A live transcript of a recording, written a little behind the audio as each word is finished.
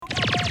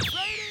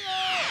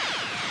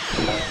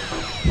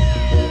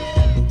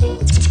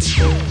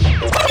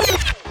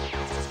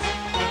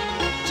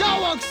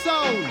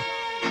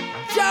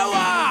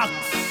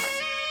Ogaworks!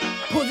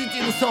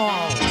 Positive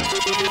sound.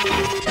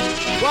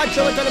 Watch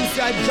out, tell them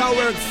say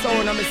Ogaworks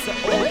sound and Mr.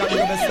 Oga,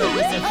 Mr.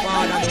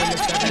 Father,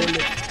 Mr.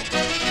 Bully.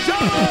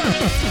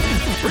 Ogaworks!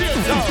 Real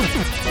sound!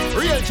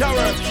 Real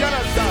Ogaworks, you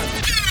understand?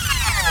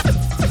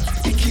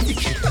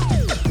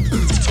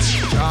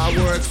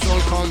 Ogaworks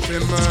sound come to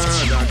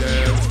murder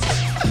them.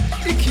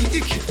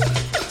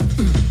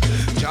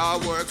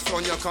 Ogaworks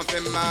sound you come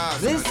to murder.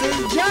 This is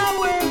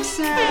Ogaworks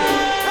sound.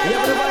 You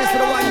have the voice for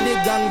the one big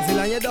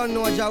gangzilla and you don't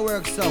know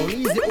Ogaworks sound.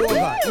 Easy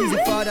Oga, easy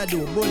Father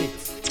do,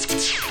 bullets.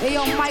 Hey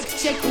yo, mic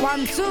check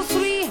 1, 2,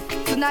 3.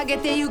 Tonight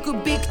get there you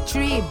could big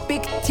tree,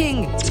 big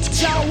thing.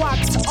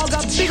 Ogaworks,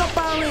 Oga big up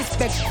and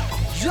respect.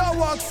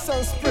 Ogaworks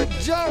sound spread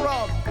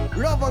J-Rob,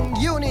 love and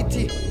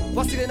unity.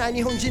 What's the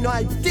Nihonji no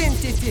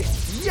identity?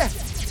 Yes,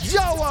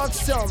 Ogaworks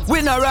sound.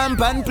 We no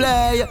ramp and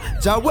play.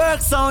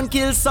 Ogaworks sound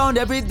kill sound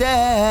every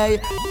day.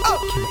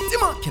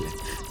 Oh, kill it.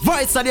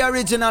 Voice of the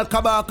original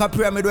Kabaka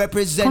Pyramid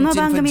representing for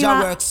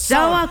Ogaworks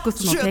sound.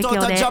 Straight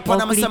out of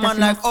Japan, I'm a man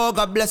like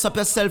Oga, bless up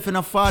yourself in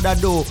a father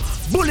do.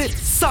 Bullet,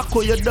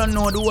 Sako, you don't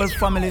know the whole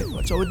family.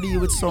 Watch how we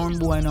deal with sound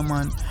boy, no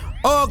man.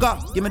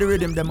 Oga, give me the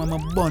rhythm, them I'ma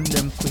burn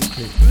them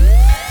quickly.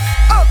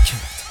 Okay.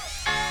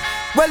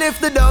 Well, if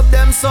the dub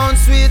them sound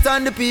sweet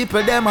and the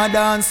people them a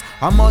dance,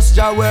 I must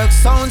Ogaworks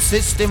sound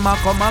system a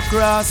come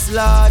across,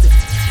 Lord.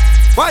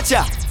 Watch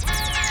ya.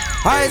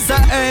 I say,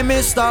 hey,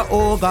 Mr.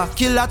 Oga,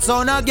 kill that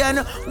sound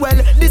again. Well,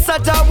 this a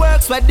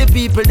Ogaworks where the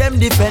people them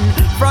defend.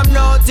 From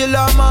now till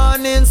the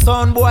morning,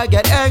 sound boy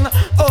get hang.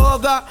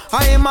 Oga,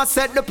 I must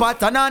set the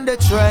pattern and the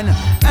trend.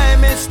 Hey,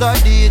 Mr.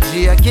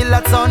 DJ, kill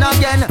that sound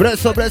again.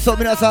 Presso,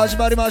 minasan, 始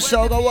まりました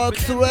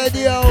Ogaworks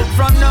Radio.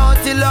 From now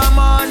till the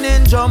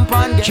morning, jump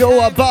and get 今日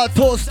はバー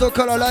トースト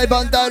からライブ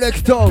&ダイレ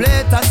クト。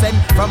 Play it a send,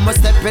 from a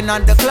stepping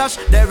on the clash,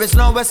 there is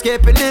no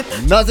escaping it.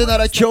 なぜな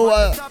ら今日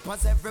は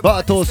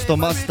バートースト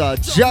マスター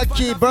ジャッ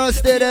キーバー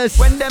スデーで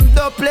す。 When them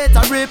dub plate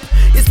a rip,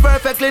 it's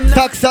perfectly nice.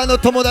 たくさんの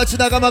友達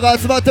仲間が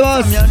集まって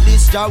ます。 From your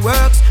list your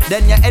works,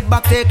 then your head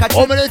back take a trip.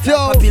 おめでとう。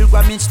 A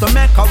pilgrimage to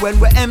Mecca when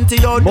we empty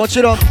out. も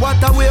ちろん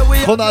What a way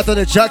we この後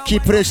でジャッキ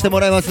ープレイしても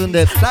らいますん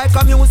で like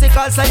a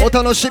musical side. お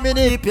楽しみ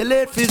に。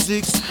 Manipulate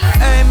physics.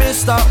 Hey,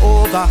 Mr.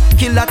 Oga,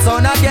 kill that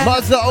sound again.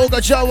 まずはオーガ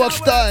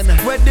Ogaworksタイム。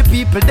 Where the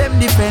people them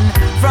defend.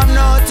 From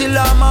now till the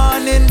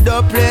morning,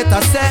 the plate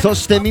a set. そ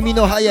して耳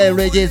の速い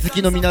レゲエ好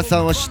きの皆さ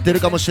んは知ってる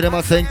かもしれ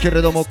ませんけ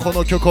れども、こ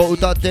の曲を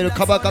歌っている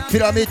カバカピ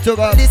ラミッド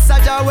が This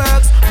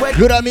Ogaworks,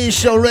 グラミー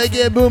賞レ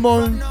ゲエ部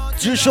門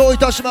受賞い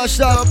たしまし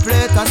た。 the plate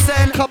a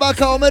send. カバ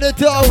カおめで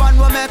とう。 One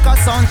will make a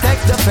sound take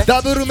the pen.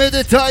 ダブルめ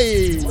でた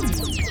い。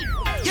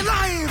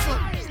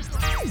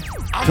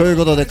という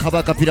ことでカ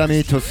バカピラ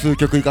ミッド数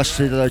曲いかせ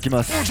ていただき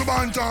ます。ジ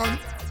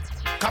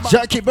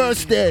ャッキーバー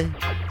スデ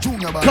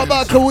ー、カ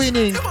バカウィ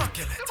ニング。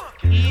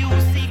 You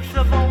seek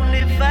of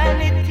only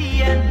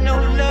vanity and no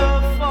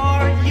love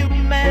for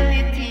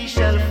humanity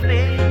shall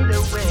fade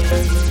away.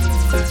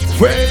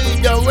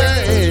 Fade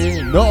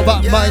away, no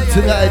about mine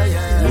tonight.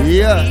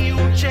 Yeah. You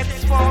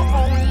checks for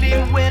only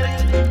wealth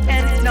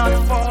and not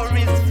for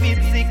his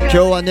physical. 今日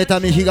は妬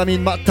みひがみ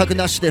全く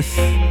なしです。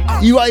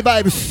祝いバ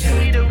イブス。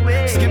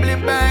Skibbly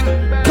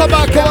bang. カ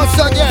バカワ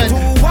スアゲン。 Too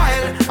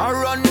wild, a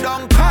run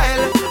down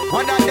pile.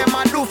 What that them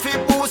a do fi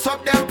boost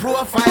up them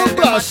profile.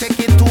 Them a take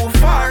it too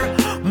far,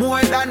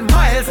 more than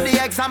miles.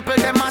 The example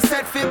them a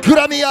set fi. グ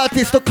ラミーアー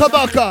ティストカ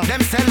バカ。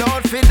 Them sell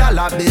out fi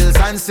dollar bills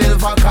and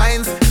silver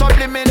coins.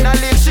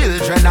 Subliminally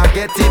children a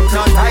get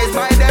hypnotized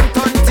by them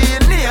 20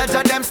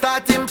 teenager. Them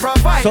start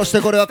improvise. そし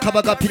てこれはカ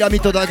バカピラミ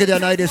ッドだけでは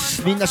ないで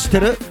す。みんな知って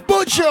る？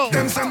ボチョ。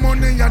 Them some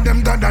money and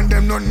them dad and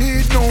them no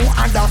need no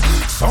other.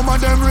 Some of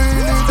them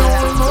really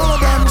don't know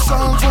them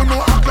songs. Who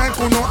no act like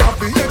who no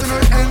happy. Yet no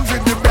envy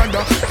the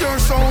brother. Your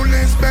soul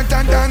is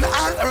better than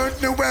an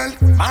earthly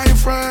wealth. My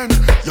friend,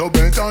 you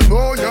better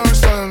know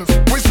yourself.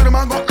 We see them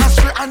and go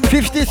astray and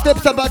 50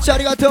 steps さんバッチあ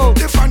りがとう。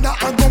 the father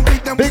and go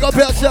beat them. Big up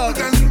yourself.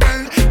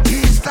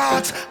 These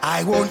thoughts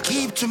I won't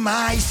keep to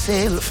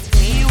myself.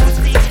 You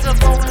seek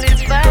of only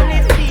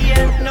vanity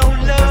and no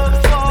love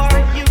for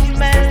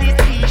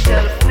humanity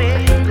shall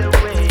fade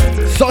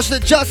away. そして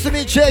ジャス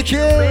ミンチェキ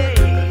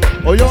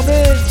お読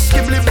め。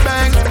 Skibbly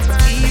bang.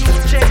 You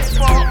checks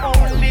for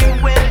only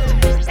wealth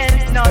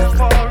and not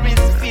for his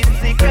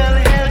physical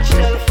health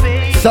shall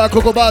fade. さあ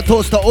ここバート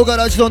ースターオガ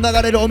ラジの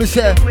流れるお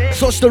店、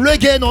そしてレ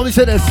ゲエのお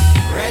店です。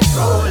 Red,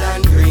 gold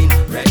and green.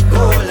 Red,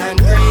 gold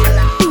and green.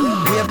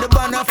 We have the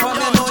banner from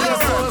you know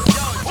yourself.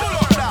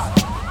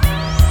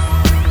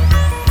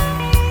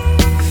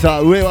 さ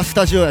あ上はス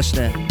タジオやし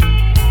ね。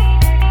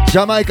ジ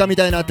ャマイカみ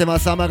たいになってま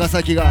す。尼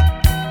崎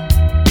が。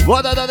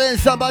和田田伝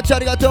さんバッチあ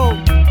りがとう。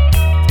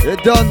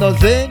どんどん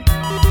ぜん。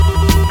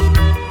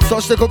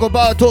そしてここ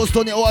バートース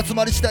トにお集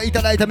まりしてい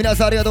ただいた皆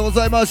さんありがとうご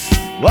ざいます。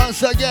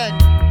Once again。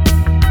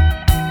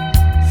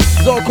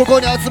そうここ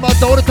に集まっ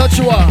た俺た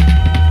ちは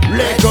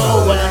Let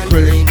go and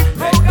green.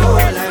 Red, gold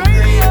and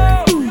green.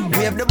 We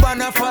have the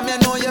banner from you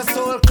know your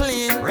soul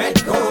clean.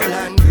 Red, gold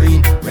and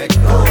green. Red,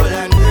 gold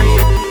and green.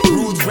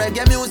 Roots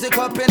reggae music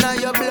up in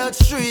your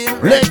bloodstream.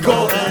 Let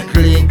go and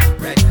green.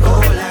 Red,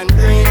 gold and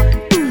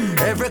green.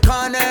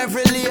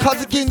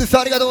 です。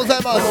ありがとうござ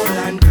います。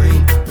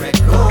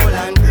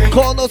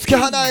河野助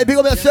花江ビ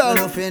ゴベス。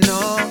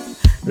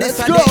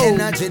Let's go. The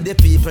energy, the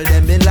people,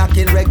 them been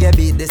locking reggae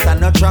beat. This and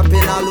not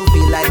trapping. All who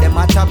feel like them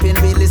are tapping,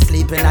 really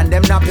sleeping and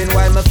them napping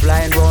while me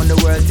flying round the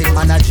world. Think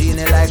man a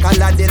genie like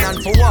Aladdin and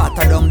for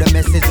water down the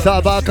message. さ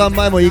あバーカン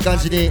前もいい感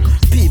じに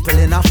People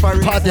in a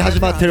foreign パーティー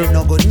始まってる。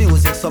 No good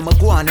music, so me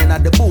go on in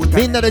at the booth.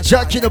 みんなでジ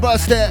ャッキーのバー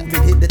スで We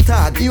hit the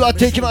target. 祝っ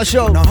ていきまし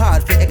ょう。 No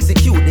hard to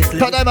execute this.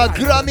 ただいま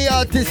グラミー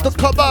アーティスト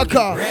カバー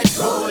カ Red,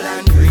 gold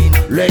and green.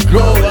 Let go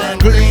and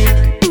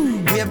clean.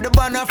 Wave the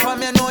banner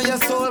from you know your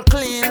soul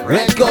clean.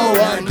 Let go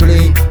and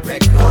clean.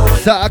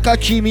 さあ赤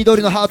黄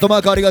緑のハートマ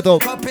ークありがとう。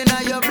 Up in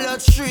your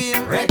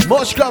bloodstream.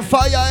 もしくはフ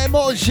ァイヤー絵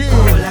文字。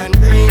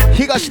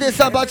東出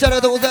さんバッチあり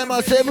がとうござい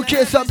ます。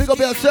MK さんビゴ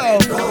ビアセル。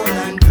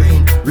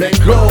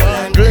Let go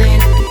and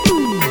clean.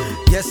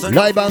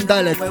 ライブアン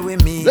ダイレクト。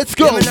Let's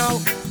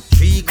go.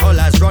 Three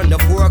colors run the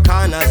four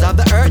corners of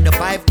the earth, the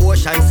five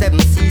oceans,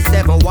 seven seas,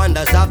 seven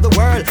wonders of the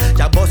world.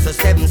 Jah bust the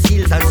seven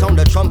seals and sound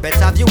the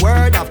trumpets of the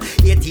word of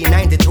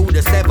 1892,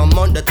 the 7th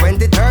month, the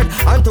 23rd.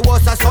 Unto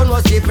us a son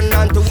was given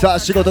unto さあ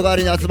仕事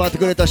帰りに集まって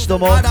くれた人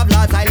も God of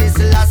Lords, I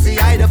listen, I see,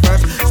 I the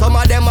first. Some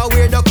of them are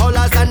weird, the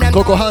colors and them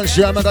ここ阪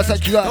神尼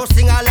崎が don't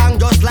sing along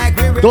just like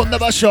we どんな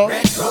場所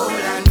Red, gold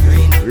and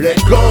green. Let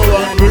go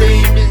and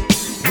clean.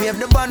 Wave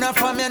the banner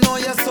from you know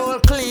your soul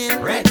clean.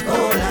 Red,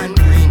 gold and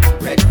green.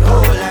 Red,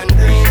 gold and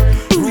green.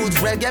 Roots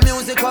reggae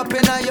music up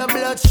in your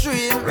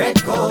bloodstream.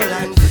 Red, gold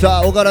and green. さ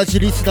あ小柄地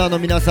リスナーの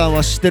皆さん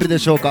は知ってるで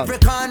しょうか。 Every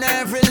corner,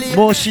 every leaf.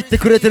 もう知って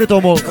くれてると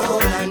思う。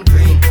 Gold and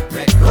green.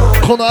 Red,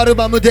 gold. このアル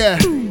バムで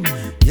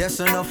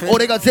Yes or no?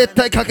 俺が絶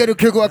対かける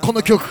曲はこ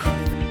の曲。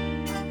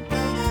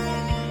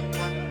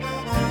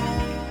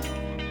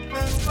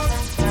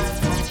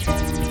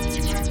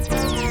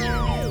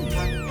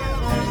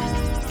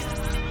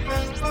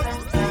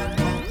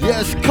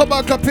Yes, カ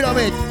バーカピラ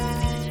ミッ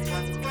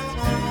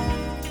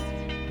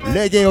ド。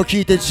レゲエを聴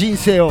いて人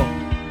生を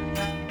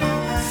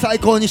最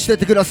高にしてっ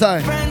てくださ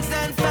い。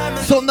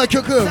そんな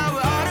曲。Got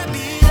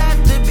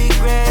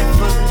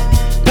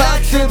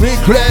to be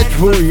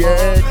grateful,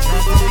 yeah.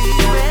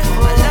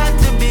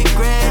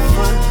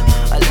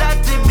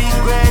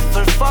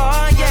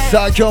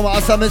 さあ今日も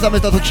朝目覚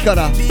めた時か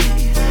ら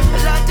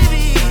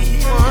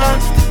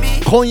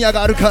今夜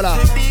があるから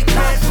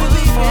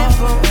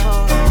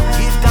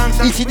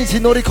一日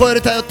乗り越え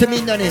れたよってみ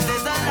んなに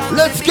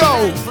Let's go!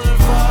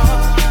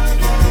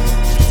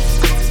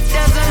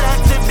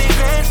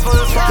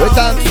 We're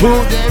thankful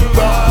and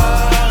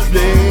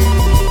worthy.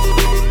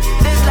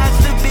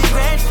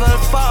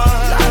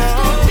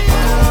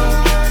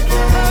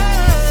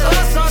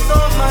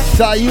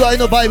 さあ祝い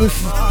のバイブ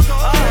ス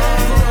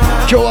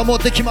今日は持っ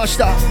てきまし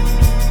た。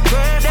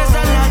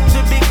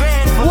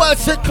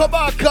 What's it,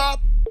 Kabaka?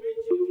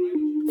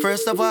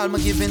 First of all, I'm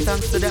giving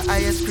thanks to the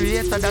highest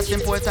creator. That's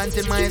important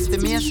in my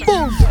estimation.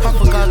 I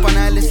forgot when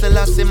I listen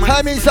last in my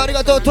Hamis,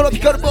 arigato,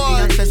 tropical boy.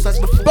 ancestors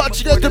before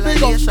Batch get the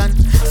big up.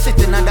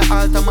 Sitting at the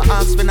altar, my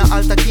ask for an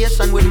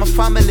altercation with my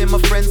family, my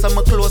friends, and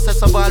my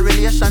closest of all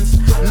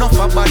relations. Enough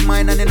of bad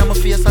mind and in my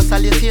face a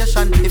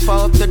salutation. If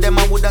I up to them,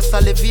 I would have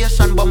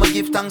salivation. But I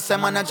give thanks,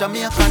 I'm a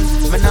Jamaican.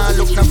 Me nah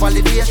look no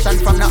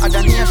validation from the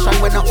other nation.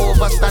 When I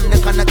overstand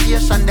the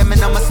connotation, them in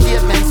my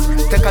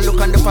statements. Take a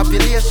look on the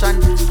population.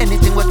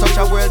 Anything we touch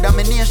a world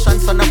domination,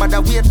 so nobody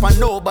wait for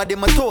nobody.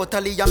 Me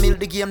totally, I mill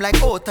the game like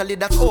totally.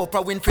 That's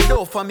Oprah Winfrey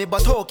do for me,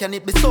 but how can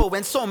it be so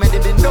when so many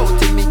been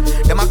doubting me?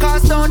 Them a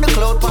cast down the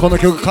cloud. この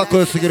曲かっこ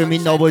よすぎるみ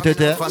んな覚えて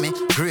て。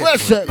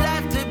What's it?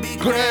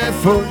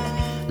 Grateful,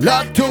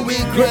 love to be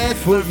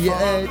grateful,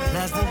 yeah.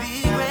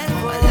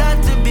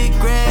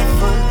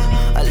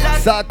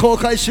 さあ公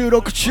開収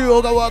録中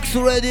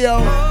Ogaworks Radio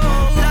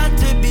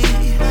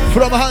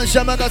from 阪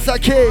神尼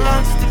崎。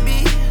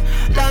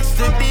Lots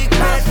to be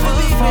grateful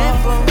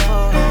for.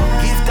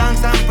 Give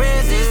thanks and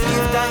praises,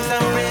 give thanks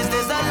and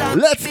praises.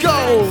 Let's go!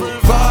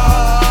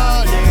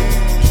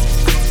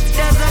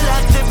 There's a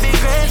lot to be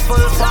grateful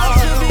for.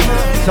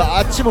 さあ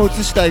あっちも映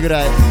したいぐ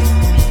らい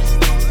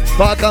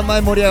バーカン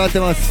前盛り上がって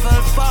ます。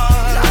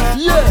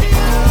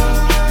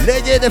Yeah!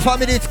 レゲエでファ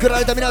ミリー作ら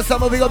れた皆さん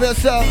もビゴビア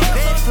さん。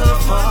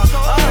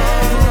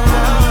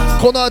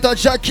この後は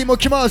ジャッキーも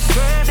来ます。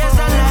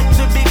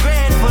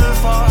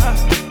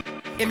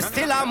Him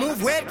still a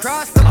move way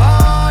across the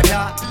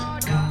border.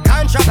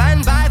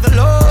 Contraband by the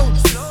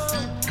loads.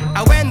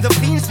 And when the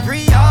fiends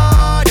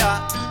pre-order,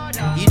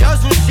 he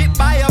doesn't ship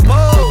by a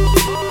boat.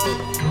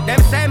 Them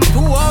send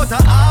two out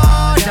of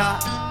order,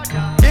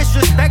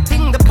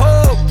 disrespecting the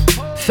Pope.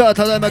 さあ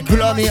ただいまグ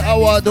ラミーア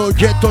ワードを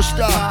ゲットし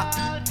た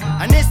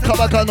カ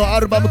バカの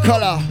アルバムか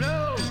ら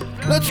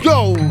Let's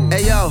go.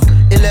 Hey yo,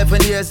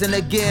 11 years in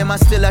the game, I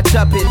still a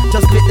chop it.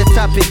 Just bit the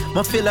topic.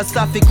 My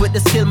philosophic with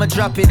the skill, me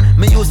drop it.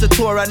 Me use the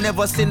tour, I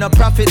never seen a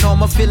profit. No,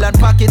 my fill and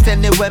pocket.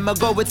 Anywhere me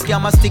go with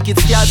scam, I stick it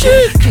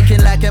scalping.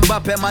 Kicking like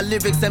Mbappe, my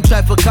lyrics, them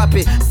try for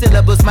copy.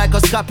 Syllables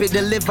microscopic,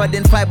 delivered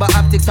in fiber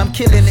optics, I'm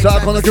killing it. さ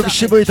あこの曲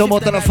渋いと思っ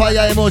たらファイ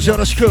ヤー絵文字よ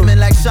ろしく。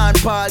 Like Sean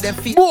Paul, them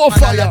feet More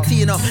fire.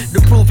 Latino. The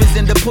proof is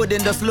in the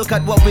pudding, just look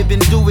at what we've been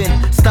doing.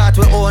 Start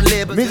with own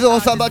label. 水尾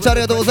さんバッチあ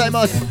りがとうござい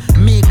ます。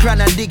 Me,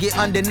 Cran and Diggy,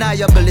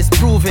 undeniable is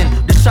proven.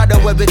 The shadow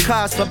where we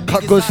cast for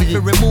biggest to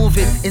remove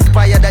it.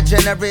 Inspire that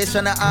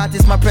generation of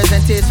artists. My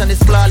presentation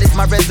is flawless.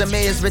 My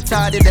resume is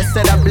retarded. They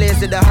said I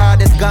blaze it the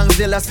hardest.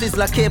 Gangzilla,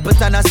 Sizzler,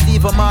 Capleton and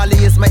Steve Marley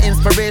is my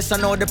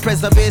inspiration. All the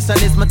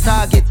preservation is my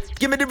target.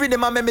 Give me the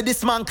rhythm and make me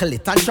dismantle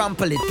it and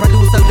trample it.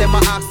 Producers them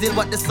I ask them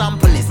what the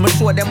sample is. Me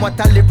show them what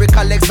a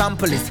lyrical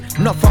example is.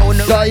 No found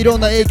no. さあいろん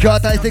な影響を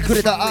与えてく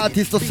れたアー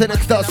ティストセレ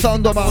クターサウ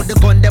ンドマン。 The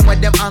gun them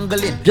with them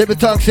angling. Give it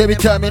thanks every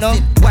time, you know.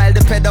 While the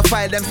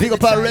pedophile them Big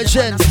up our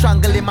legends.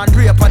 strangle him and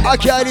rape on them.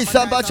 Aki Airi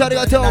さんバッチあり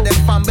がとう。 Them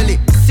family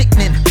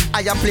sickening.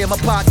 I play my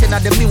part in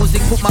the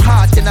music, put my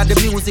heart in the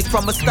music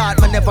from the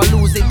start, me never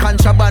lose it.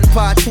 Contraband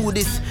part to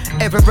this.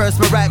 Every verse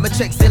me write, me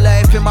check still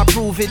life, him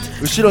approve it.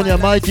 後ろには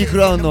マイティク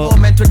ラウンの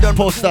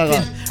ポスター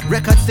が。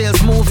 Record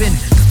sales moving,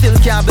 still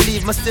can't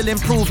believe me still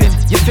improving.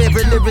 Your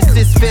favorite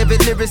lyricist,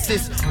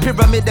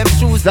 pyramid them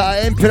shoes. さあ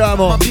エンペラー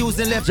もジ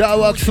ャー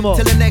ワークスも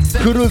ク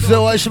ルーズで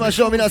お会いしま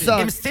しょう皆さ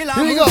ん。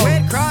 Here we go.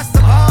 Across the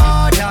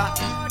border,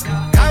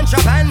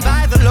 contraband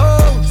by the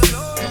loads.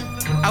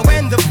 And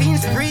when the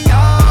fiends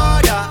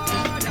pre-order,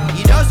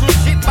 he doesn't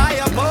ship by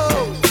a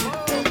boat.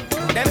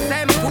 Them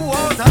send who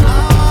out of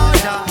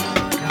order,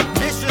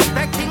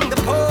 disrespecting the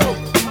Pope.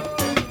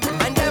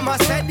 And them I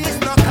said this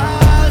no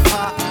call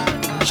for.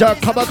 じゃあ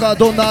カバカは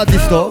どんなアーティ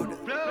スト？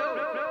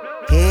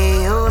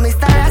 Hey, oh,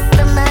 Mr.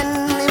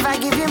 Rastaman, if I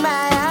give you my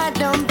heart,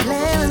 don't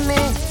play with me.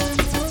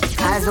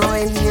 Cause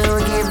when you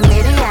give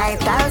me the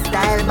height, I'll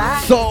style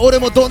back. そう俺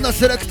もどんな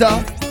セレクタ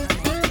ー？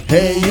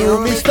 Hey you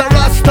Mr.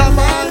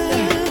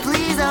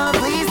 Rastaman。Please oh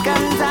please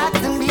come talk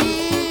to me.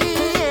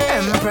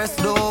 Empress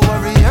don't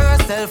worry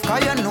yourself,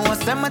 cause you know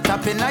some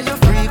tapping on your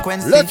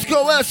frequency. Let's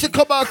go where she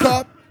come back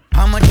up.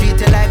 I'ma treat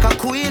you like a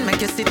queen,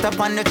 make you sit up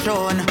on the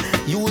throne.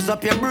 Use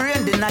up your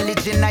brain, the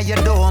knowledge in your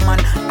dome.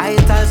 And I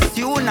tell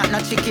stew, not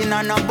no chicken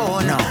or no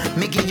bone.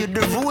 Me give you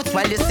the roots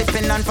while you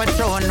sipping on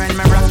Patron. When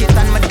me rock it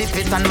and me dip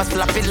it and me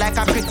slap it like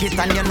a cricket.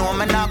 And you know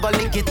me not go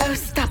lick it. Oh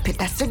stop it,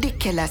 that's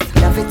ridiculous.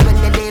 Love it when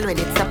you deal with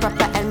it, so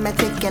proper and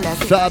meticulous.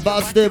 さあ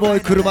バースデーボー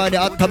イ来る前に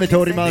温めて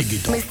おりま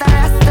す。 Mr.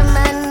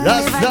 Rastaman, if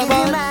I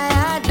give you my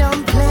heart,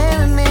 don't play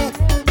with me.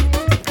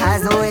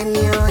 Cause when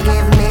you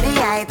give me the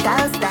height,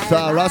 I'll style.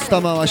 さあラス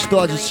タマンは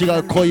一味違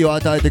う恋を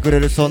与えてくれ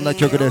るそんな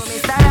曲で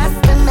す。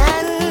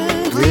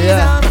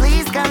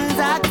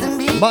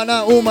マ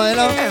ナーうまい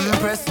な。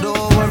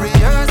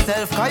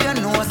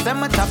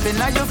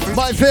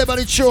My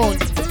favorite tune.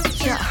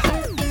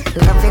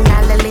 Loving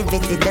all the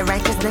liberty, the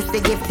righteousness they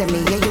give to me.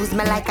 You use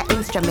me like an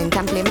instrument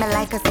and play me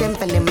like a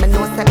symphony. Me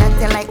know so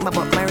that you like me,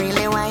 but me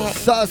really want it.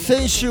 さあ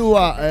先週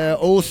は、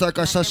大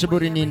阪久しぶ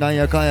りになん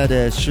やかんや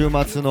で週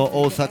末の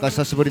大阪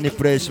久しぶりに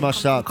プレイしま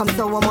した。Come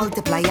so we'll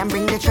multiply and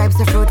bring the tribes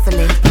so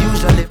fruitfully.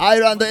 Usually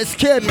Island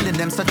Escape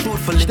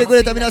来てく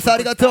れた皆さんあ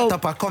りがとう。そ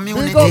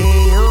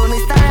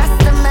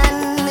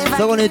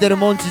こにいてる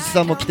モンチッチ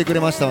さんも来てくれ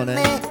ましたわね。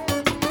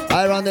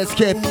Island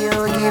Escape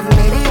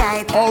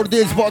All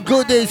this for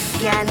goodies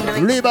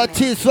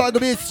Liberty Swag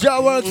Beats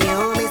Jaworks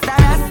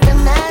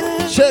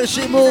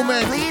Chelsea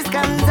Movement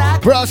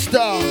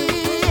Brasta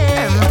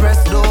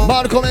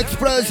Malcolm X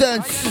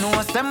Presents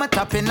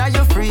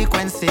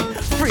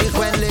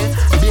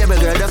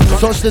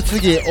そして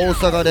次大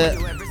阪で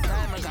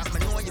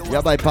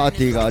やばいパーテ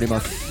ィーがあり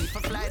ます。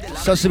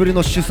久しぶり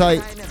の主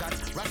催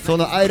そ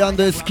のアイラン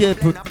ドエスケー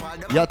プ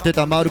やって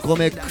たマルコ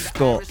ム X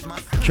と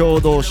共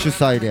同主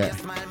催で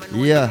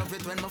いや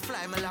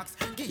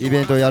イ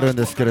ベントをやるん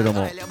ですけれど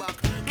も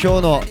今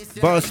日の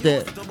バース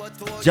デ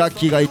ージャッ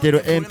キーがいて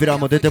るエンペラー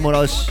も出ても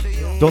らうし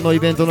どのイ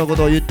ベントのこ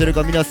とを言ってる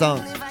か皆さ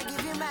ん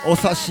お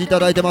察しいた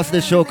だいてますで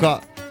しょう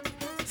か。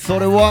そ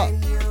れは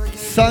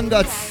3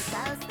月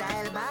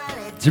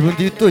自分で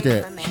言っとい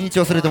て日にち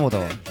忘れてもうた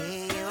わ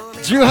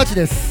18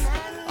です。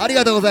あり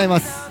がとうございま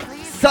す。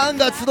3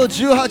月の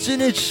18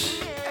日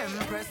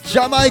ジ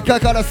ャマイカ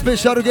からスペ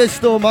シャルゲス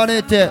トを招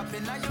いて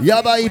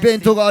やばいイベ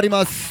ントがあり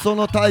ます。そ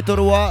のタイト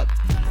ルは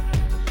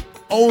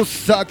大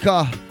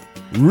阪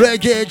レ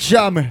ゲエジ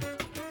ャム。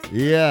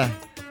いや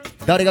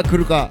誰が来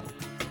るか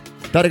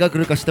知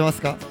ってま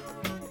すか。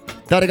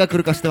誰が来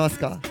るか知ってます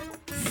か。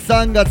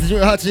3月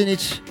18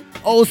日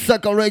大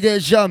阪レゲエ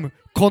ジャム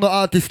この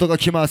アーティストが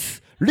来ま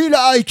す。リ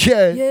ラアイケ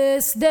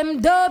Yes, them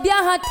dub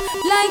ya hot like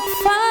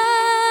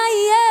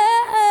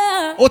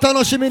fire. お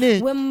楽しみ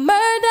に。 When murder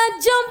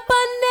jump on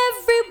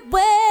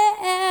everywhere.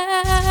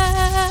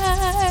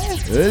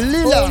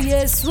 リラ Oh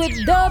yes, we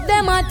dub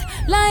them hot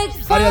like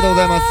fire. ありがとうご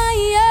ざいます。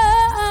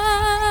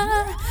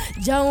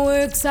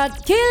Jaworks hot,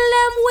 kill them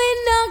we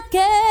no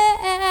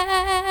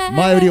care.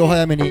 前よりお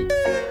早めに。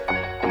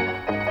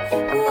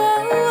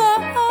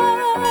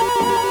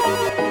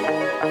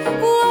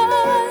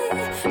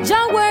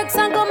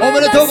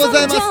toうご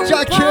ざいます、ジャ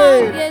ッキ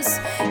ー。 Yes,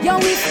 yo,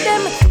 with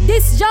them,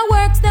 this Jah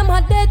works, them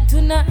are dead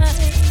tonight.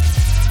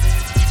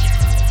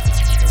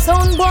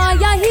 Sound boy,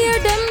 I hear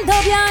them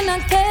dub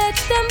and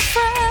catch them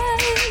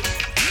fright.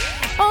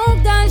 Oh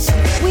gosh,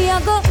 we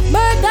are go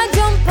murder,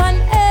 jump on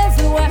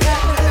everywhere.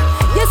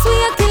 Yes,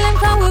 we are killing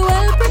cause we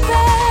well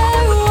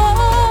prepared.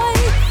 Why?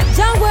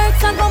 Jah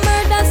works and go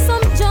murder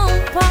some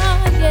jump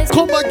on. Yes.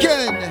 Come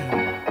again.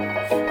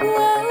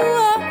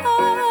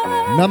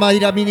 生リ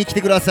ラ見に来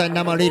てください、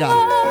生リラ。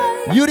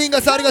ユリン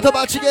ガさんありがとう、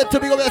バチゲット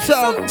ビゴベス。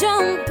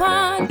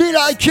リ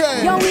ライケン。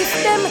Yo,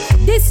 with them,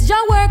 this Jah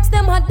works,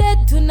 them are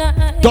dead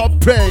tonight. Don't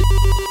play.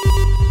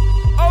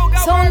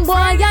 Some boy,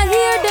 I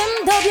hear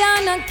them dub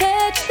and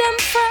catch them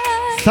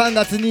fright. 3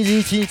月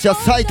21日は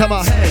埼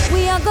玉。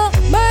We are go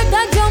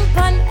murder, jump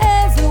on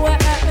everywhere.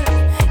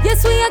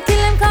 Yes, we are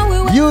killing cause we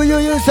will.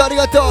 Youさんあり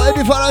がとう。エ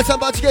ビファランさん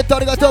バチゲットあ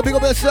りがとう、ビゴ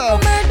ベス。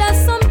Murder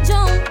some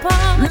jump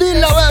on.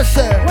 リラウェス。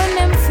When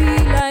them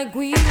feel like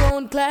we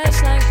won't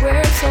clash like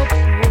we're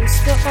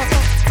supposed to.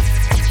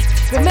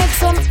 We make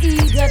some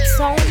idiot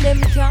sound,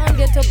 them can't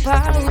get up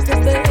out of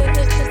bed.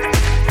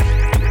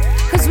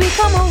 Cause we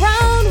come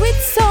around with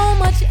so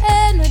much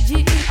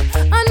energy.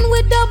 And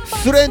with the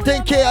スレンテ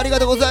ン K ありが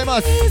とうございま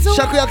す。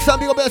芍薬さん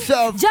ビゴベス。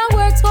Jah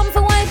works come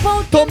for wipe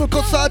out. トムコ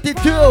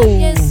32。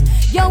Yes,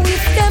 yo,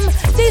 with them,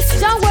 this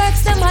Jah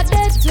works, them are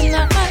dead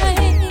tonight.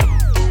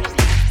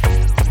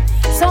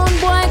 Sound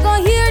boy go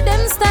hear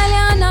them style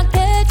and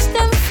catch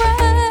them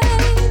fright.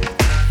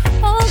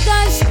 Oh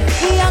gosh,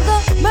 we are go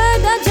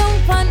murder,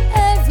 jump on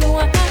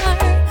everyone.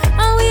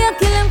 And we are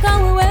killing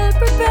cause we well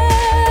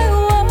prepared.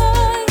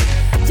 Why?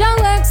 Jah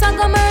works and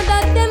go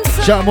murder them.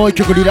 じゃあもう一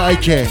曲リライ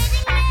ケ。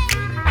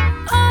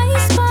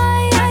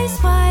I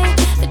spy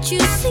that you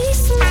see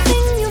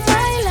something you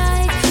might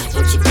like.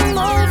 Won't you come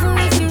over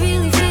if you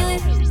really feel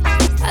it?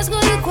 Ask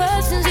all your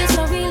questions, yes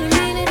I really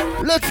mean it.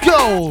 Let's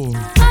go.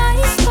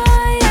 I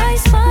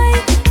spy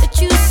that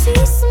you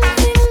see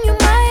something you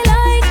might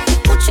like.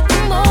 Won't you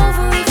come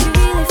over if you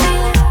really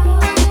feel it?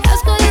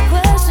 Ask all your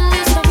questions,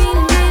 yes I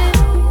really mean it.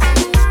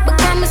 But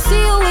come and see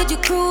you with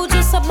your crew,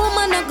 just a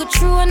woman I go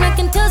through and I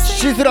can tell.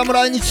 シズラも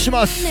来日し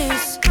ます。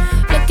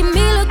Look at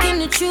me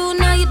looking at you,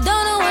 now you don't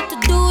know what to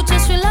do.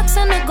 Just relax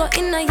and I go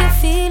in on your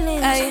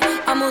feelings. Ay,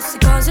 I'm mostly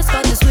conscious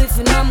about this with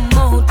and I'm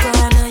out.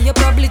 You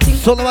probably think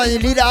その前に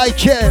リライ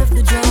ケ。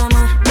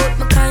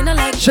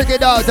Check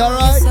it out,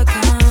 alright?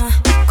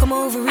 Come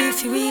over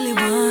if you really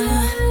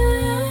wanna.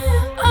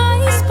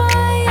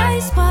 I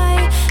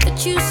spy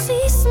that you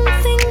see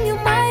something you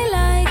might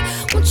like.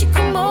 Won't you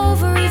come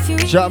over if you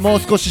really じゃあもう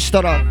少しし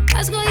たら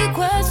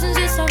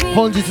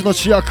本日の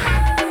主役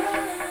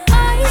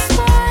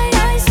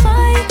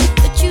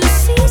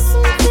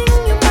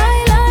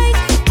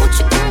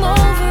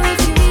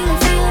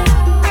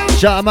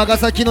じゃあ尼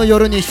崎の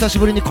夜に久し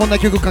ぶりにこんな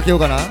曲かけよう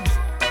かな。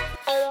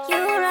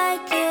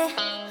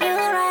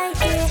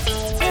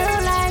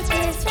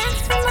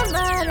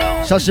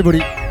久しぶ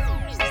り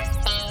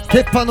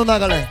鉄板の流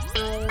れ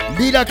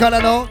リラから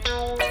の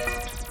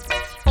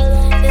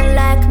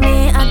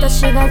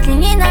私が気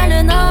にな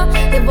るの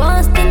You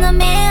want to know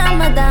me,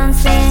 I'm a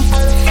dancing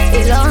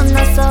いろん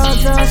な想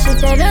像し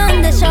てる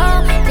んでしょ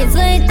気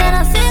づいた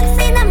らセク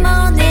シーな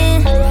モーニ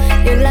ング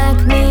You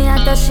like me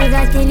私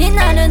が気に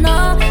なる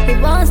の You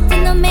want to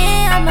know me,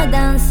 I'm a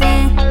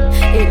dancing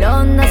い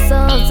ろんな想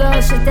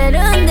像してる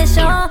んでし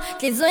ょ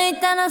気づい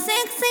たらセク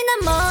シ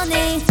ーなモー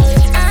ニング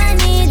I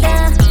need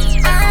that,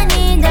 I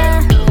need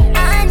that,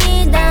 I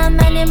need that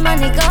many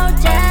money go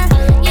jack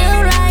You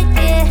like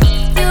it,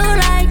 you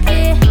like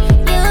it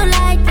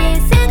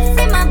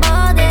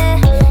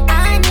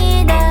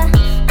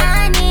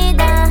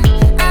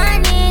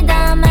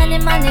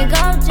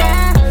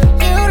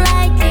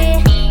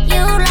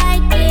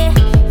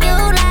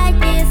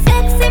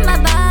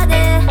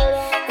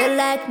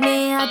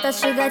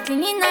私が気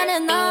になる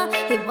の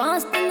He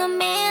wants to know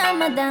me,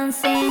 I'm a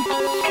dancing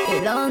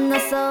いろんな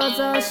想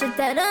像し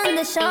てるん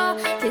でしょ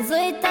気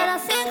づいたら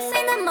セクシ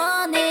ーなモ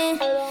ーニン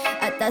グ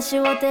私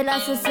を照ら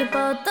すスポ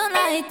ット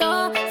ライ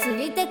ト過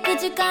ぎてく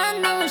時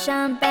間のシ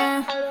ャンペ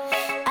ン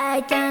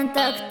I can't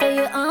talk to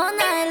you all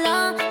night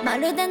long ま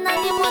るで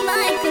何も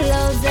ないクロ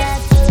ーゼッ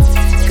ト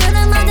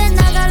車で流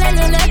れる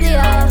レディ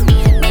オ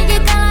右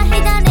から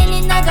左に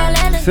流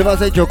れるすいま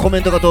せん今日コメ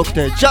ントが遠く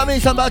てジャミー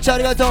さんバッチあ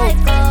りがとう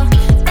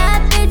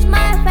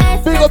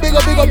ビゴビゴ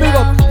ビゴビゴ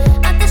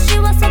私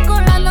はそこ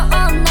らの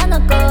女の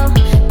子と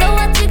は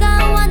違う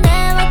わね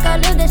わか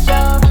るでしょ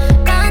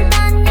簡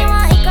単に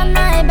はいか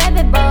ないベ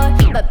ビーボー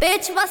イ But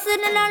bitch 忘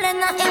れられ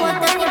ないわ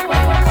手にフォ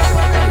ー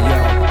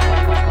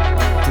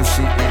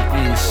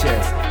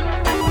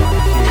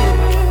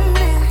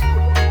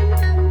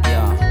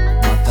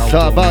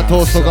さあバー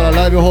トーストから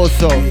ライブ放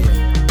送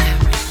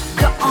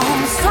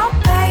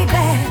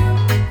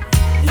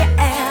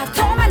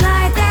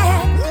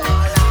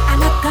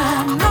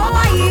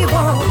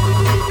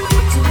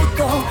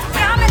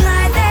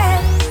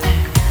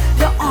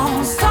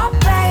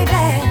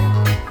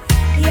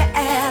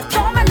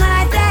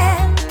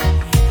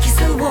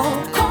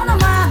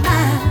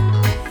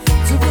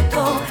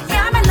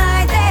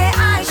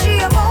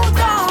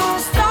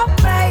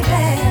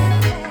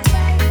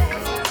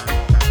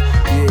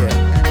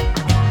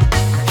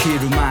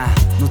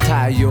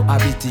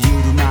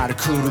緩まる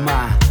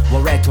車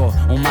俺と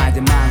お前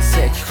で満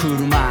席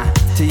車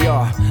って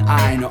よ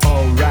愛のオ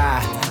ー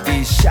ラ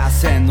一車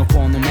線の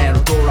このメロ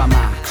ドラ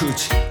マ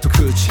口と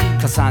口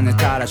重ね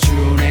たら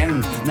10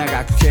年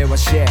長く険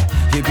しい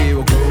指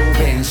をグロー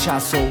ベン車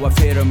窓は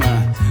フィルム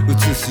映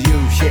す夕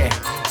日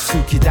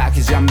好きだ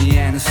けじゃ見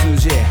えぬ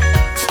筋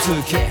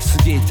続けす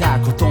ぎた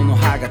ことの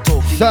歯が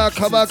時さあ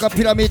カバーカ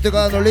ピラミッド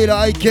側のリー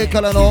ダー IK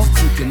からの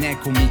つけ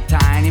猫み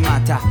たいにま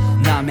た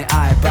舐め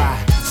合えば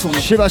その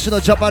しばしの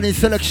ジャパニー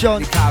ズセレクショ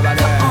ン変わる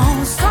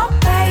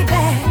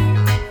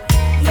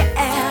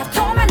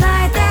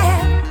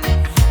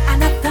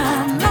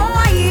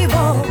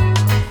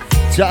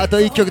じゃああと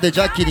1曲でジ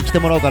ャッキーに来て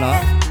もらおうかな。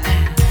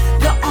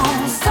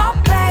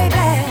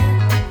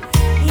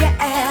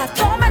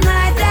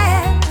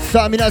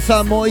さあ皆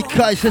さんもう一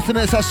回説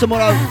明させても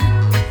らう。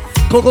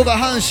ここが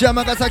阪神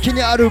尼崎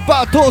にある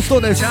バートース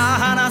トです。じゃあ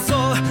話そ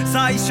う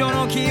最初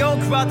の記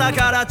憶は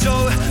宝町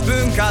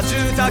文化住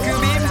宅貧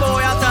乏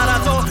やたら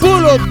とブ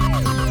ロ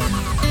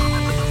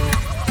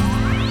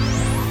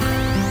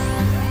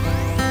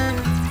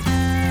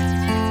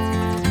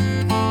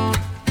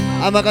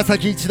尼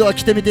崎一度は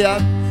来てみてや。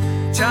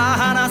じゃあ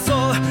話そ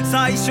う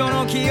最初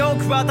の記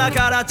憶は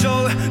宝町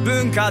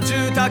文化住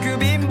宅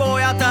貧乏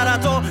やたら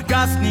と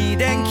ガスに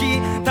電気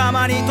た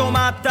まに止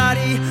まったり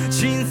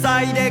震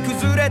災で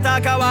崩れ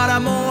た瓦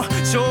も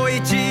小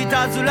一い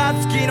たずら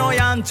つきの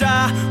やんち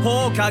ゃ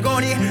放課後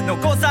に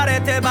残さ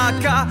れてば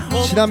っか。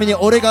ちなみに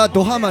俺が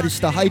ドハマりし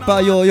たハイパ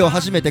ーヨーヨー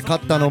初めて買っ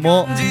たの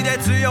も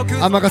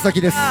尼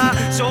崎です。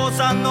小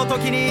3の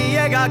時に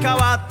家が変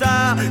わっ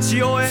た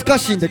塩スカ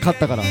シンで買っ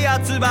たからや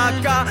つば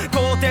っか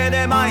校庭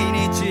で毎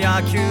日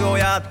野球を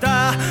やっ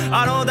た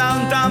あのダ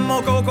ウンタウン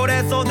もここ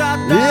で育った、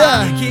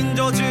近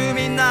所住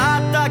民な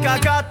あったか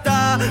かっ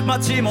た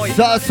街も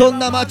さあそん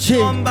な街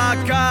尼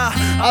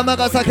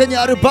崎に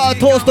あるバー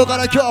トーストか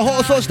ら今日は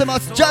放送してま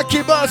す。ジャッキ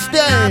ーバースデ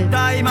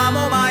ー今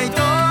も毎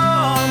ト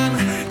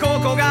ンこ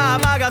こが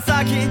尼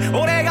崎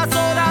俺が育っ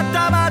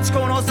た街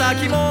この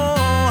先も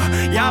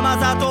山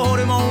里ホ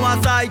ルモンは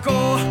最高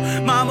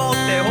守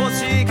ってほ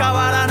しい変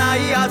わらな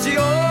い味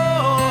を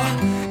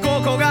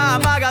ここが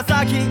尼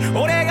崎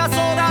俺が育っ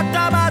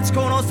た街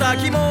この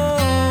先も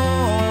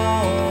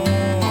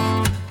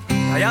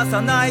絶や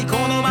さないこ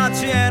の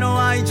街へ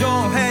の愛情、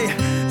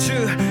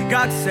中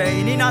学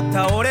生になっ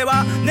た俺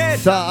はね。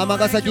さあ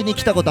尼崎に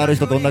来たことある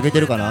人どんだけいて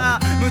るかな。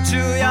夢中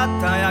や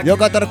ったやよ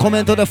かったらコ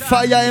メントでフ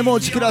ァイヤー絵文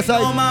字くださ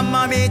い。まん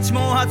ま道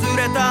も外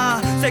れ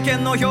た世間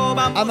の評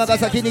判尼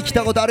崎に来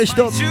たことある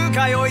人中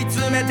華追い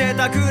詰めて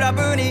たクラ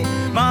ブに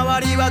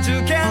周りは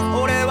受験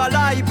俺は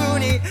ライブ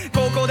に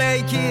ここで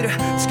生きる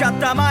誓っ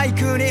たマイ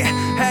クに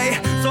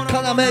その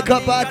カナメイクア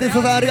ップアーティス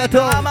トさんありがと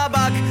う。アマ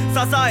バック支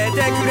えて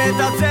くれ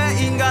た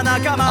全員が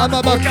仲間ア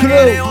マバックおか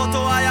げで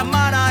音はや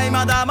まない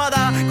まだま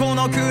だこ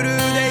のクルーで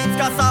いつ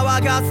か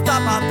騒がすた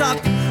パタ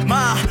ッ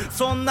まあ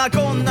そんな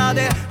こんな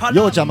で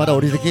ようちゃんまだ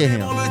降りてけえへん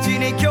やん。無事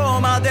に今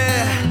日まで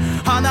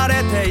離れ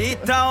ていっ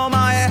たお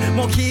前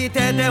もう聞い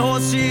ててほ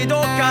しい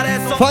どっかで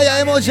ファイヤー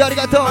絵文字あり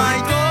がとう。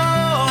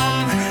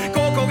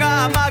ここ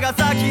が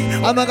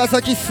尼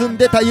崎住ん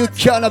でたユッ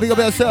キャーナビゴ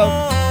ベヨセ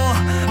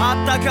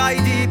あったかい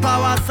ディーパー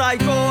は最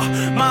高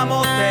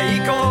守ってい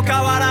こう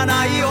変わら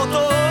ない音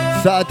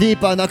さあディー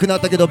パーなくなっ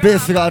たけどベー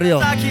スがあるよ。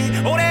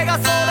俺が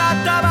育っ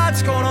た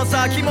街この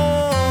先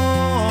も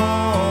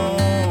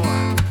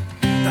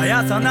絶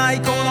やさない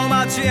この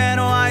街へ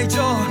の愛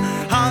情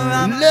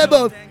レ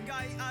ボ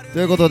と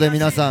いうことで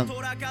皆さん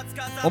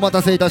お待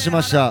たせいたし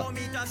ました。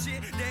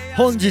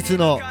本日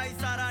の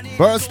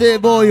バースデー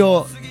ボーイ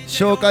を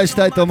紹介し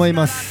たいと思い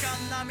ます。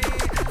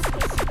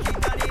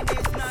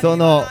そ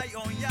の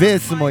ベー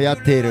スもやっ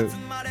ている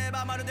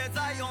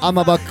ア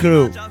マバック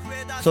ル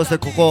ー、そして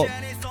ここ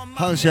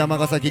阪神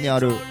尼崎にあ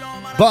る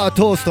バー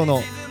トースト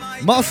の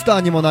マスター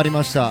にもなり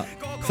ました。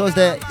そし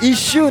て1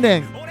周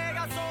年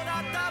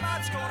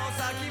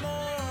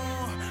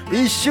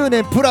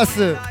プラ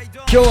ス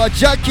今日は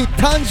ジャッキー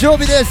誕生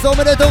日です。お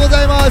めでとうご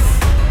ざいま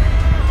す。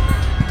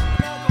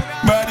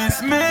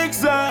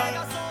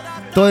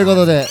というこ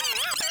とで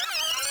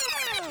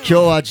今日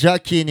はジャ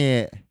ッキー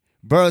に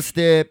バース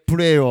デープ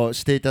レイを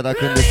していただ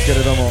くんですけれ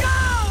ども、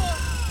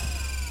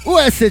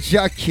ウエセジ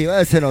ャッキー、ウ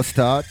エセのス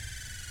ター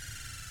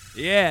ト。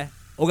いえ、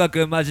小川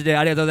くんマジで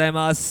ありがとうござい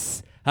ま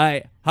す。は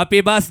い、ハッピ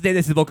ーバースデー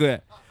です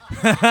僕。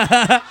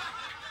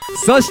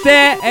そし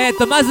て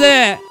まず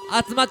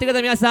集まってくれ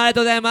た皆さんありが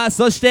とうございます。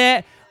そし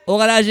てオ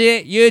ガラジ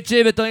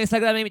YouTube と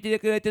Instagram 見て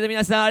くれてる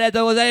皆さんありが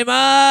とうござい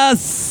ま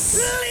す。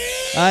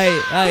はい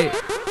はい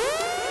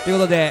という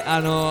ことで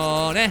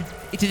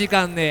1時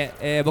間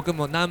で、僕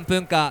も何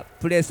分か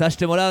プレイさせ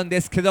てもらうんで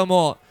すけど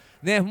も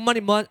ね、ほんま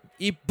に、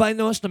いっぱい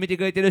の人見て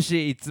くれてる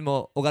し、いつ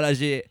もオガラ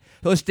ジ、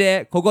そし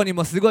てここに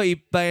もすごいいっ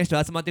ぱいの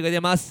人集まってくれて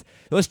ます。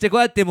そしてこ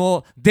うやっても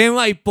う電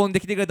話一本で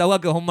来てくれたオ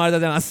ガ君ほんまありがと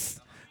うございま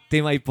す。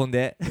電話一本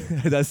でありがと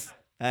うございます。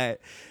はい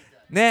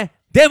ね、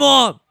で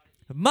も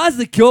ま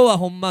ず今日は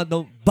ほんま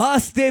のバー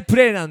スデープ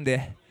レイなん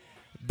で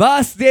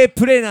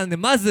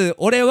まず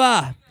俺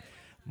は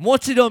も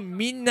ちろん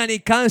みんなに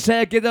感謝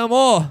やけど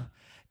も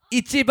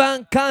一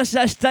番感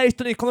謝したい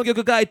人にこの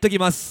曲から言っとき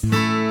ます。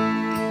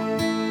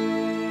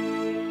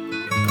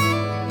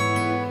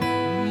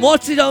も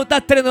ちろん歌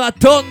ってるのは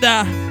ドン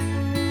だ。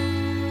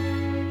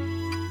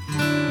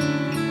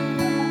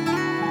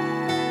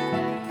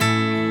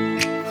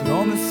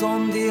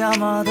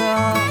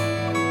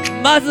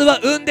まずは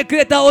産んでく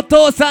れたお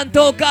父さん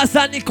とお母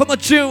さんにこの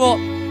チューンを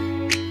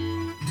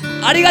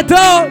ありがとう。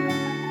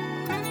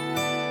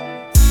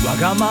わ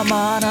がま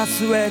まな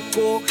末っ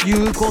子、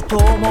言うこと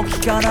も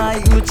聞かない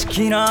内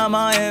気な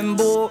甘えん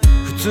坊、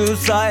普通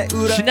さえ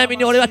裏。ちなみ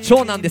に俺は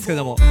長男ですけ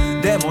ども、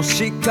でも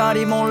しっか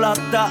りもらっ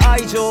た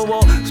愛情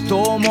をふ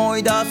と思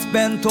い出す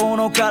弁当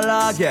の唐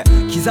揚げ、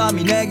刻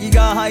みネギ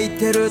が入っ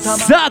てる玉。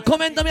さあコ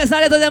メント皆さん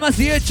ありがとうございま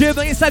す。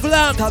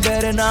 YouTube、Instagram 食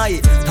べれな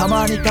い、た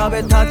まに食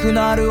べたく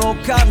なるお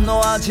かん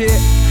の味。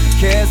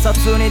警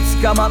察に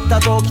捕まった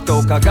時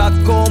とか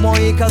学校も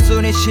行か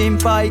ずに心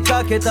配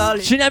かけた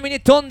り。ちなみ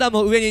にトンダ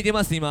も上にいて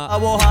ます今。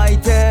を吐い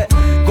て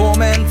ご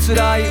めん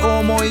辛い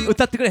思い。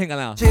歌ってくれへんか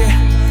な。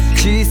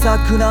小さ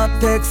くなっ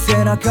てく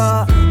背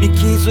中に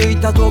気づい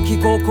た時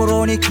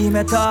心に決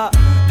めた、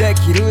で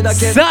きるだ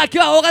け。さあ今日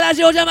はオガラ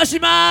ジオお邪魔し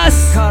ま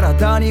す。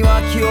体に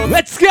は気を。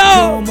 Let's go!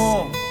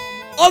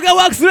 オガ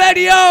ワークスラ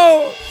ディ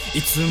オ。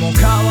いつも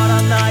変わ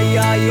らない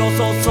愛を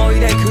注い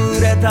で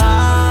くれ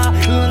た、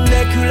産ん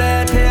でく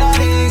れてあ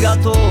りが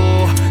とう、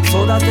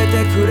育て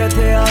てくれ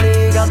てあ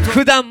りがとう。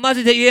普段マ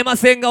ジで言えま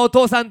せんがお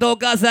父さんとお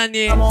母さん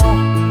に、俺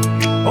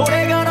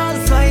が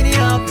何歳に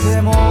なって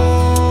も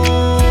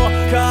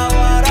変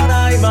わら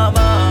ないま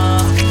ま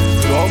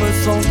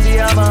From ソン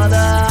ティアま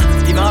だ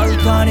今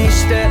歌に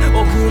して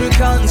送る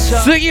感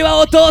謝。次は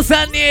お父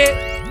さんに。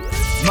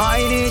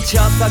毎日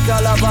朝か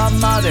ら晩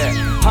まで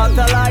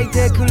働い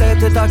てくれ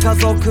てた家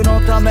族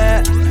のた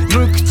め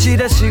無口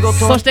で仕事。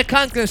そして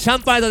カン君シャ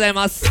ンパンありがとうござい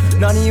ます。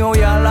何を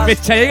やらめっ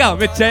ちゃ笑顔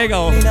めっちゃ笑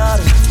顔。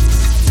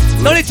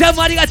のりちゃん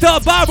もありがとう。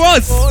バーボ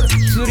ス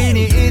釣り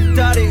に行っ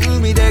たり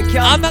海でキ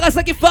ャンプ。尼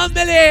崎ファミ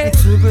リー。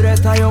潰れ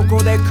た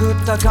横で食っ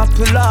たカ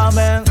ップラー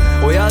メン、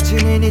親父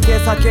に似て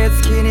酒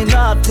好きに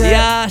なって。い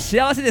やー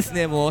幸せです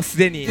ね。もうす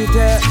でに祈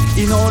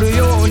る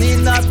よう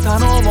になった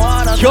のも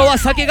あなた。今日は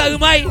酒がう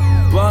まい。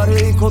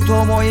悪いこ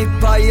ともいっ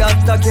ぱいあ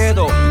ったけ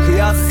ど悔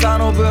しさ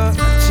の分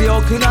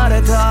強くな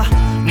れた。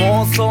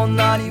もうそん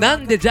なに。な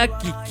んでジャッ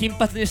キー金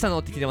髪にしたの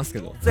って聞いてますけ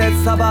ど、絶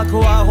砂漠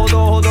はほ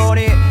どほど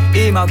に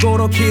今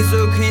頃気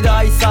づく偉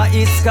大さ、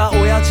いつか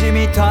親父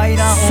みたい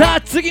な。さ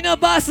あ次の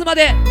バースま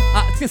で、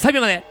次のサビ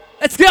まで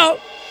Let's go。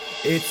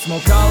 いつも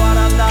変わ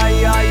らな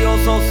い愛を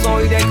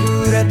注いで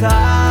くれ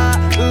た、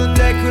産ん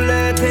でく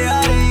れて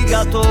あり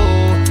がとう、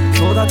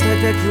育て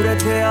てくれ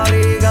てあ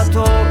りが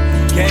とう、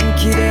元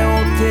気でお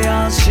って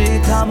明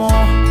日も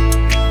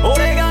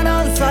俺が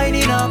何歳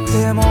になっ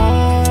ても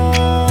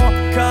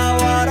変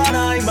わら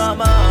ないま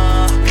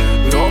ま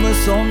From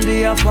ソン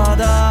ディアファ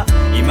ダ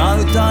今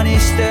歌に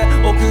して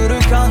送る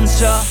感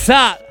謝。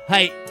さあは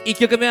い1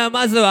曲目は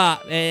まず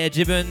は、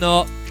自分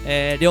の、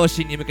両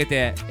親に向け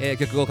て、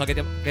曲をかけ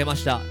ま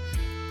した。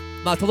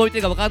まあ届いて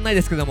るか分かんない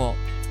ですけども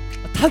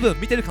多分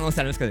見てる可能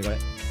性ありますけどね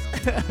こ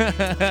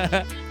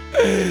れ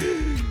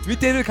見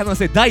てる可能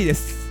性大で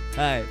す。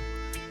はい。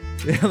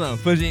でまあ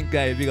婦人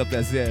会ビッグアップ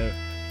ですよ。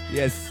イ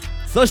エス。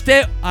そし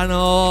て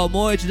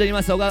もう一度言い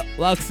ます。オガ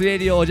ワークスレ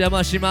ディオお邪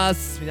魔しま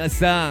す。皆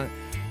さん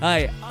は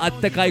いあ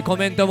ったかいコ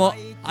メントもあ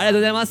りがとう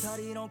ございます。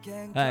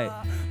はい。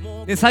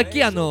でさっき来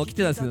てたん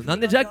ですけどなん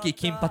でジャッキー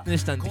金髪に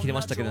したんって聞いて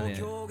ましたけど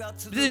ね、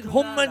別に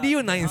ほんまに理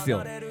由ないんです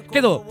よ。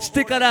けどし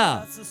てか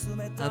ら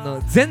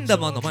善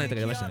玉のマネと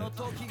か出ましたね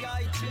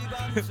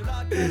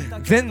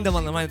善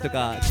玉のマネと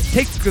か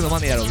テックの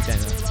マネやろみたい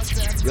な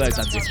言われ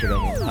たんですけど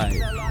も、はい。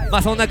ま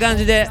あそんな感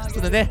じでち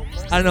ょっとね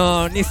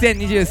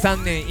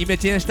2023年イメ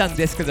チェンしたん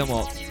ですけど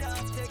も、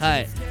は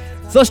い。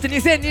そして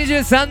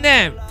2023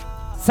年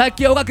さっ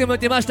き音楽も言っ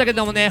てましたけ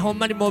どもね、ほん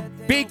まにもう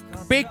ビッグ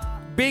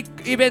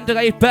イベント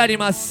がいっぱいあり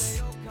ま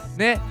す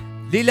ね。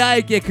リラ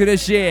イケ来る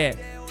し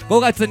5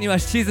月には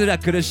シズラ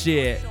来る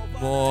し、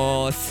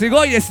もうす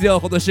ごいですよ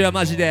今年は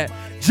マジで。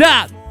じ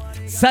ゃあ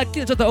さっき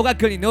のちょっと音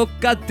楽に乗っ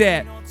かっ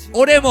て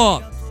俺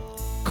も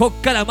こ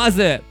っからま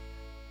ず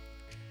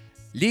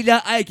リ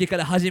ラアイケか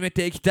ら始め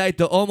ていきたい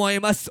と思い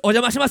ます。お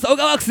邪魔します。オ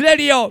ガワークスレ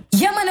ディオ。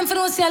 Yeah man, I'm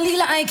for say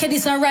Lila Aike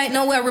this one right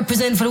now. We're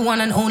represent for the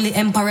one and only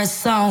Emperor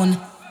Sound.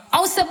 I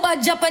was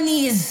about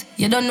Japanese.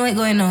 You don't know it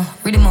going on.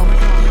 Read him up.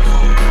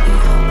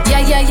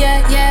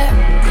 Yeah.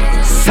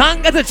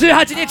 3月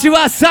18日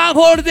はサン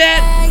ホールで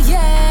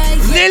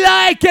リ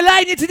ライケ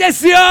来日で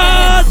すよ。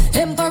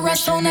 Emperor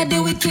Sound are the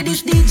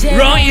wickedest DJ.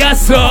 Run your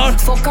soul.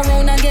 Fuck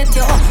around and get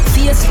your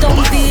face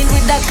stomping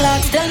with the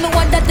clock. Tell me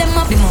what that them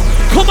up him up.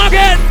 Come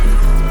again.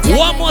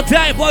 One more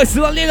time, boys.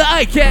 リラ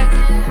アイケ。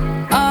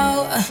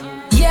 Oh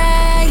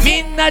yeah.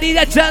 みんなリ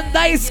ラちゃん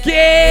大好き。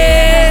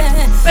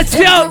Let's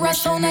go.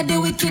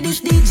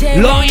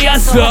 Long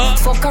yes, sir.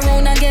 Fuck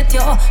around and get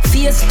your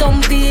face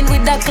stumping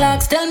with the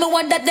clocks. Tell me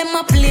what that them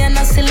a play and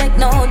I select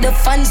now. The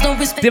fans don't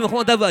respect. でもこ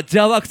のダブはジ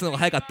ャワークスの方が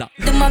早かった。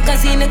The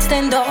magazine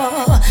extender.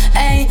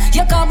 Hey,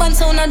 your carbon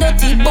sound a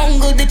dirty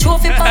bungle. The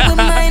trophy power with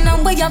mine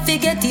and where you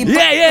forget it.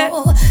 Yeah.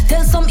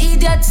 Tell some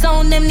idiot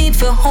sound them need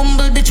for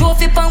humble. The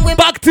trophy power with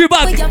back to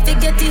back. Where you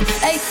forget it.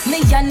 Hey,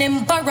 me an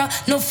emperor,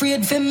 no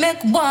afraid for make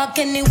walk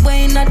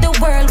anyway in the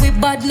world with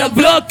bad no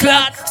blood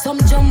clot. Some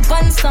jump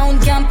and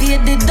sound can't pay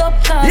the dub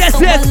cost. Yes,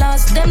 Some yes.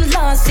 lost them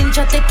lost.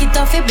 Intra take it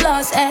off a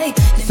blast. Hey.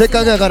 せっ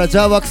かくやからジ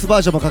ャーワックスバ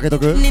ージョンもかけと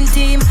く。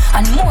 Team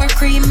and more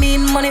creamy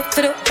money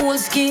for the whole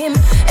scheme.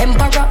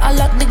 Emperor, I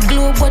lock the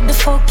globe. What the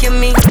fuck you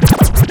mean?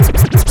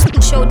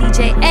 Show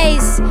DJ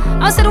Ace.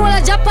 I said all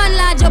of Japan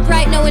large up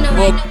right now in a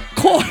right now.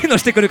 こういうの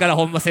してくるから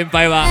ほんま先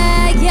輩は。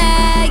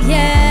 Yeah.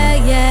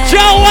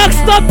 Joe Wax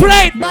stop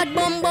playing. Bad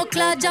bumbo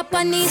clad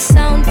Japanese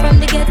sound from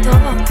the ghetto.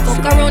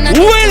 Fuck around and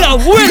Willa.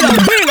 One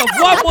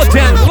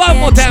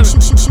more time.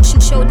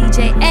 Show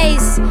DJ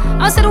Ace.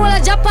 I said all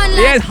of Japan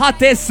large. Yes,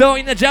 hottest song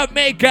in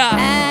Jamaica,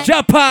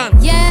 Japan,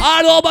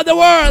 all over the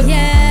world.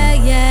 Yeah.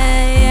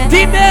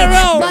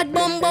 Dinero. Bad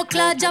bumbo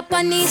clad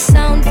Japanese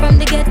sound from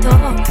the ghetto.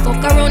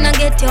 Fuck around and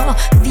get your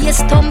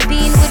face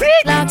thumping with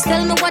clocks.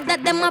 Tell me what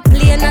that them a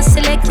play and I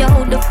select you.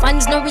 The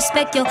fans no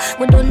respect you.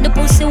 We done the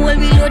pussy while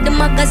we load the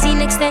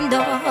magazine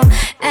extender.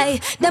 Hey,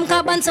 them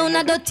carbon sound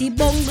a dirty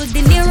bungle.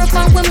 The nearer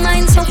from we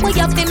mind, so we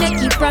have to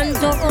make it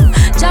pronto.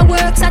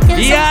 Jaworks I tell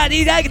you. いやー、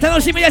リーダー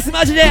楽しみです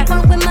マジで。 And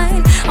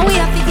we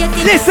have to get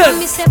it. Listen.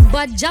 Me say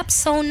bad job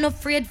sound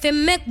afraid for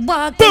make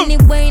walk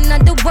anyway in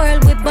the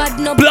world with bad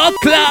no blood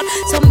clot.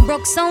 Some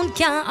broke sound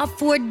can't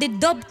afford the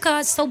dub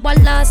cost, so I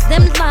lost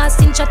them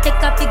last. Inch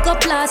take a pick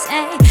up last.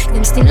 Hey,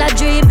 them still a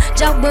dream.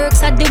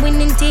 Jaworks are the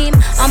winning team.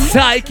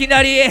 さあいき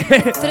なり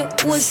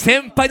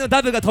先輩の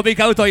ダブが飛び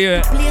交うという。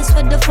 Place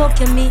what the fuck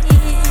you mean?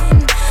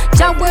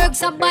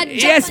 Jaworks are bad.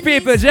 Yes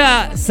people じ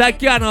ゃあさっ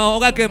き小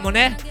川くんも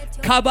ね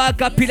カバー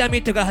カピラ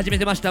ミッドから始め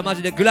てましたマ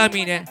ジでグラ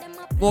ミーね。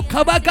もう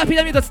カバーカピ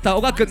ラミッドっつったら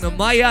小川くんの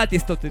マイアーティ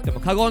ストと言っても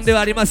過言では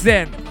ありま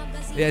せん。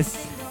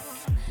Yes。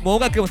もう小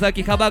川くんもさっ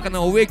きカバーカ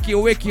のウィキ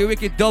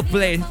ドプ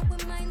レイ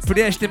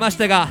してまし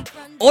たが、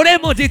俺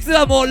も実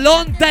はもう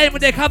ロンタイム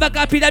でカバ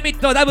カピラミッ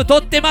ドダブ撮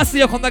ってます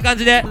よこんな感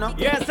じで。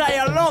 Yes, I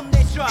love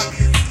this track.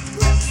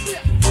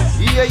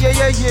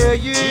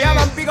 Yeah,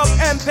 man, big up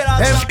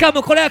Emperor. しか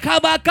もこれはカ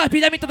バーカ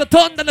ピラミッドと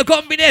トンダのコ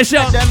ンビネーシ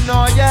ョン。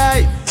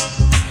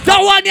どう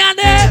にゃ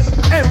ね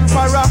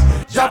Emperor,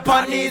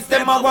 Japanese,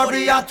 them a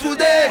warrior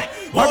today,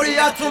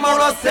 warrior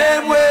tomorrow,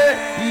 same way.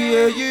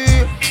 Yeah.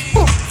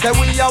 Say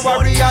we a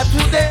warrior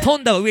today. ト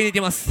ンダは上に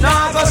出ます。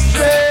 Now go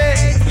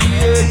straight.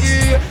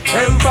 Yeah.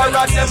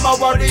 Emperor, them a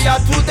warrior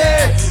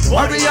today,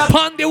 warrior.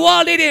 パンでワ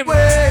ーリリム。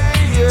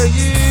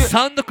 Yeah.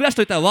 サウンドクラッシュ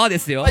といったらワーで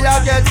すよ。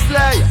 Fire get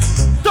slay.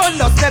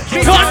 Thunder step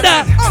in. トン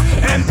ダ。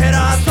 エンペ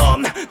ラーソ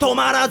ン止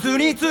まらず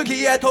に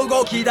次へと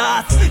動き出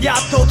す。やっ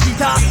と来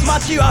た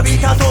待ちわび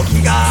た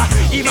時が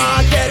今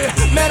開ける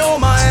目の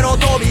前の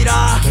扉。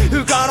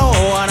不可能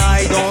はな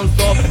いドンス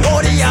トップ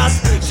オリア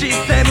スシ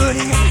ステム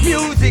にミ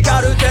ュージ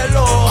カルテ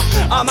ロ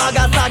尼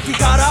崎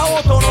から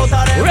音の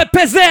種レ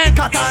ペゼン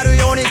語る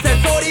ようにセ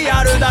ソリ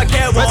アルだ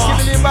けをカ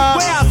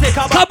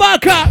バー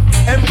カ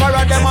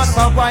Emperor, them a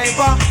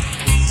survivor.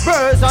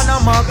 Birds and a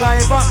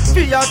MacGyver.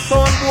 Fear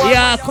stone boy. い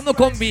やーこの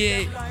コン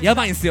ビや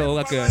ばいんすよ小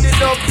川くん。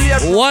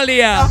ワ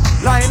リア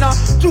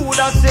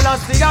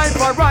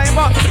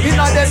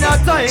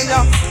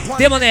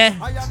でもね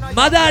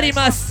まだあり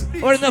ます。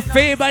俺のフ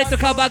ェイバリット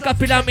カバーカ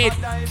ピラミッド。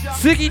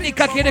次に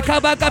かける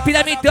カバーカピ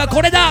ラミッドは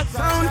これだ。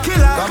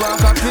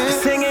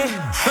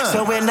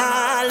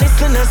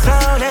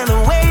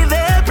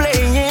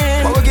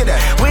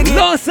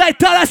ノンサイ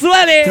トラス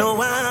ワリ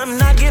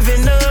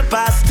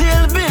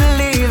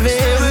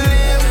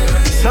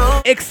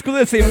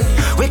Exclusive.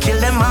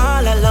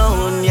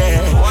 Yeah.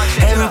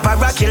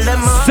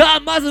 さあ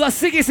まずは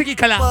スギスギ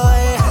から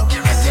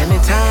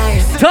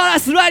トラ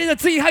スライドの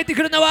次に入って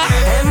くるのは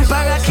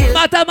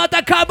またま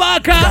たカバ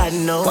ーか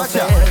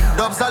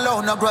Dubs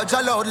alone, no grudge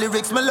allowed.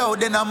 Lyrics me loud,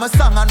 then I'm a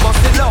song and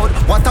bust it loud.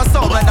 What a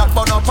sound when that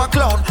burn up a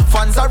clown.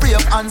 Fans are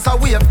rave, hands are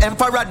wave.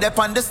 Emperor dep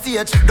on the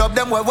stage. Dub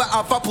them where we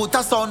have to put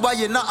a sound why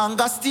in a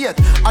anger state.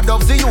 A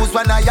dubs you use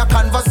when I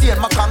conversate.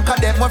 My conquer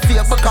them with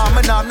fake because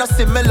me nah no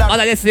similar. ま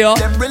だですよ。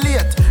 Them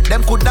relate,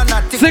 them could not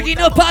take. 次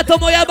のパート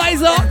もやばい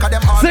ぞ。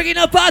次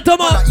のパート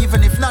も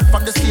Even if not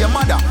from the same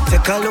mother.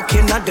 Take a look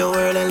in at the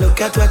world and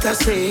look at what I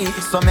see.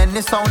 So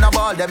many sound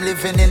about them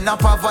living in a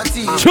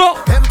poverty. Sure.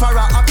 Emperor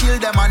I kill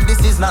them and this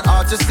is not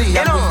hard to see.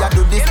 And we a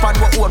do this pan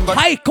we own but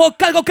はいこっ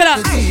からこっから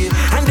And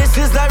this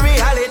is the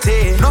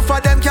reality. No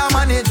for them can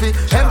manage me.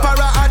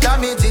 Emperor I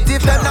damage it.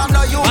 If them not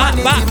know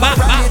humanity,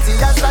 morality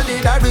and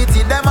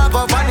solidarity, them a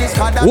go vanish.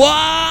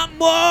 One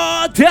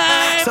more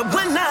time. So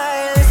when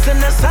I listen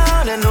to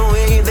sound and the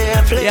way they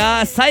play. い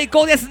やー最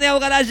高ですねオ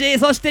ガラジ。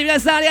そして皆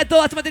さんありがと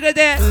う集まってくれ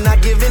て。 Not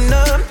giving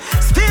up,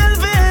 still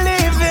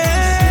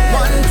believing.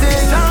 One thing,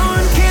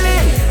 sound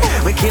killing.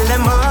 We kill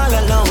them all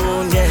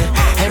alone, yeah.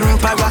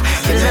 Emperor,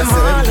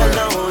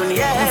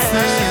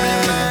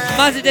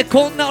 マジで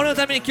こんな俺の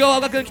ために今日は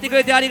岡君来てく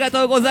れてありが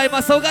とうござい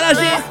ます。おからし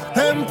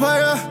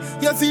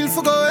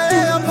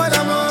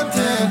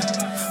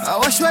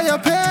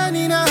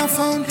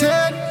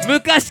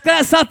昔か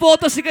らサポー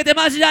トしてくれて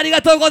マジであり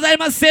がとうござい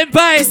ます先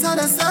輩。ダワ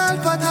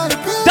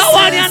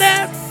ニャ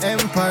ね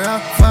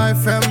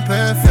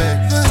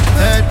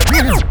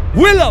ウ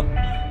ィル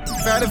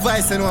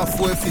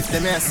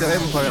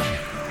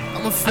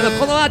ム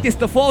このアーティス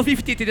ト450っ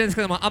て言ってるんです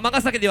けども、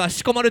尼崎では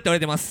しこまるって言われ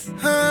てます。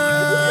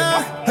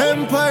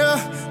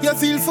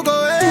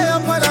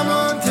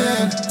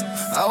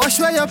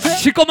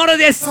しこまる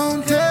です。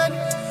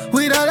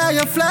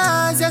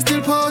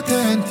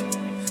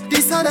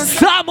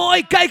さあもう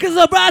一回いく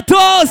ぞブラッド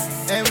ス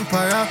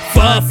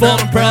Far from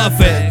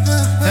perfect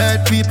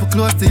Hurt people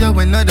close to you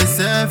when not the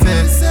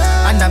surface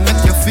And I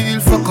make you feel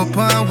fuck up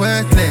and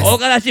worthless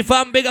Ogarashi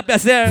fan big up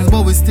yourself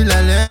But we still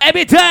alive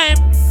Every time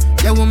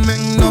Yeah we make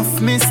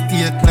enough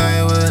mistake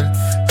now well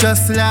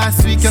Just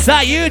last week さ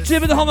あ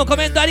YouTube の方もコ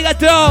メントありが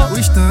とう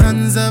Wish the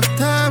hands of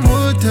time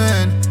would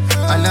turn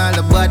And all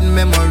the bad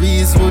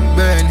memories would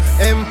burn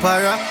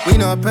Emperor, we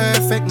not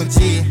perfect, my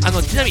G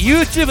ちなみに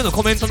YouTube の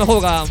コメントの方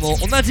がもう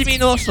おなじみ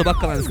の人ばっ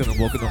かなんですけど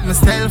僕の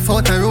Myself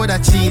out the road I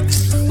cheat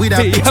With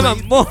aいやまあ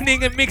モーニン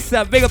グミク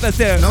サービッグアップし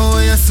てる No,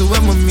 yes,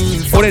 what I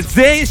mean 俺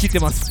全員知って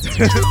ます Wish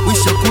you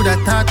could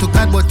have talked to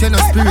God but you're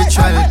not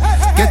spiritual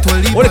Get to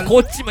leave 俺こ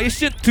っち今一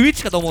瞬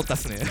Twitch かと思ったっ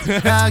すね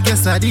I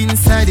guess I didn't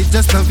inside it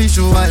just a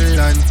visual and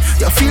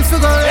You feel for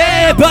God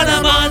Hey,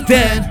 Banamonte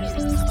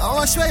I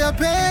wash away your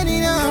pain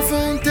in your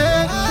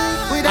fountain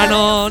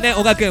ね、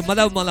小川君ま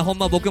だほん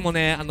ま僕も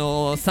ね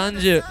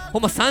30ほ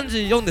んま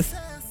34です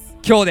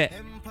今日で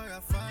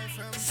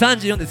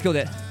34です今日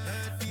で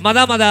ま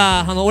だま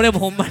だ俺も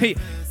ほんまに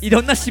い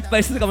ろんな失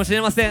敗するかもし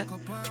れません。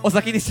お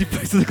先に失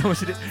敗するかも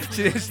しれ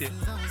んし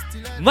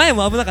前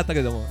も危なかった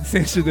けども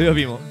先週土曜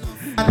日も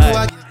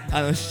は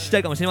いした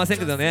いかもしれません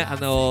けどね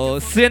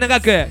末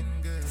永く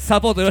サ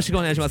ポートよろしく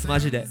お願いしますマ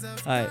ジで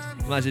はい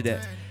マジで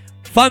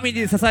ファミ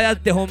リーで支え合っ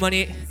てほんま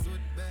に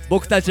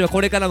僕たちはこ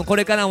れから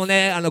も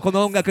ねこ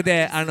の音楽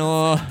で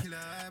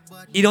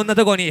いろんな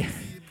とこに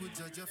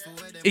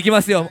行きま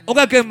すよ。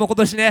岡君も今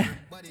年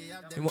ね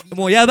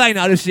もうやばい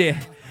のあるし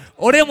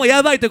俺も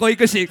やばいとこ行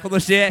くし今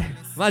年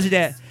マジ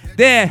で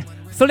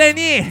それ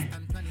に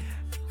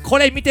こ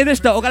れ見てる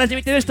人岡田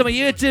見てる人も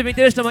YouTube 見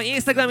てる人も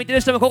Instagram 見て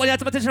る人もここに集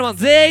まってる人も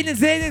全員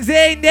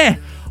で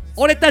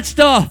俺たち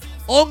と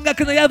音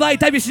楽のやばい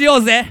旅しよ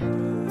うぜ。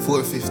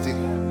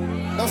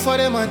450 Now for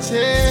them I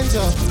change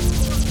up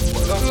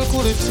し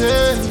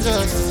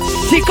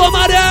こ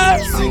まる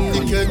Sing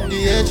the cut the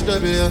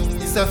HW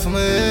It's up for my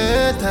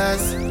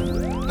haters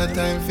No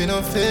time for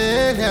no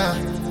failure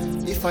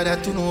If I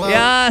that to know い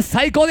やー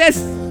最高で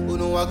す。みん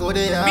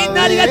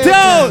なありがとう。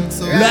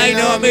来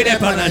の見れ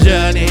ばなジ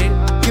ャーニ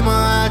ー Give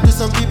my heart to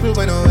some people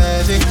when I'm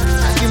heavy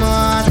Give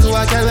my heart to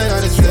a girl when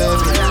I'm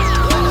disturbing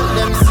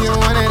Them see you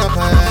one end up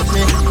at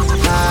me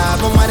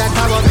But my that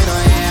about me no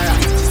hair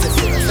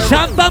シ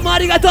ャンパンもあ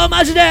りがとう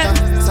マジで。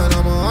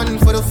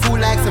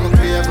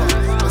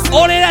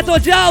俺らと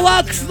ジャーワ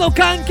ークスの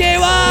関係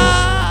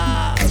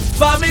は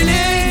ファミリー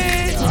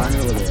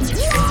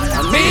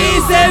ミ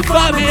ーセフ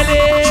ァミリー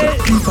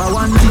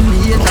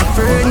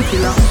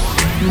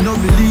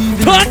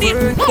トニ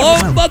ーボ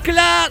ンボク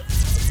ラ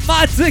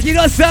松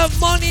弘さん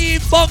モニ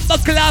ーボンボ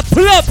クラ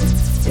プロップ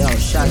Yo,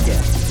 Jacky.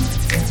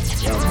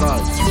 Yo,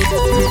 God.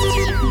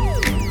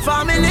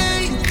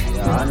 Family.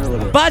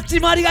 バッチ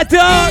もありがとう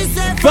フ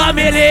ァ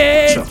ミリ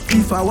ー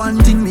If I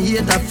want thing, me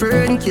hate a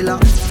friend killer.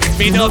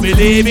 Me no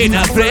believe in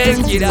a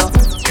friend killer.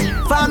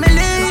 Family.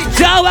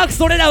 ジャーワーク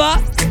ス俺らは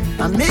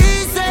And me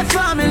say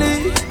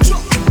family.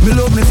 Me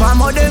love me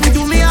family, them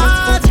to me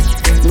heart.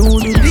 No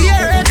the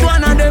dearest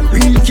one of them.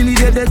 Real kill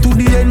it dead to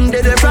the end,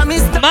 dead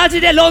promise. マ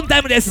ジでロンタ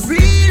イムです。 Real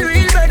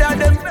better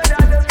than.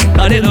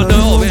 I don't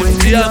know when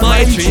we are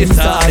my tree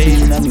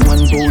starting.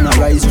 Anyone gonna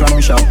rise from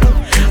shop.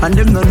 And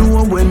them no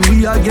know when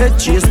we are get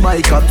chased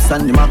by cops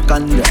and the mac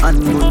and the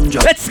handgun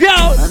job. Let's go!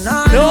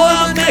 No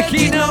I'm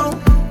making no.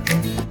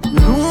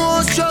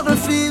 No struggle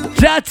feel.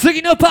 じゃあ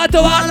次のパー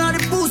トは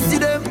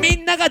み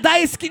んなが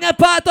大好きな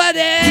パートや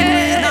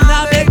で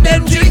Now make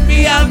them treat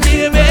me and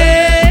feel me.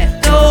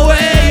 No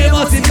way you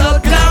must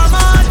not come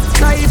on.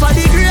 Life are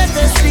the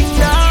greatest thing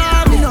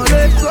that me no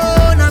let go,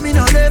 na me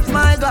no let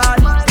my God.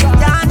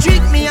 Can't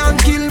trick me and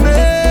kill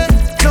me.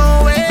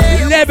 No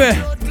way. レブ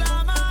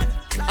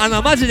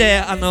マジ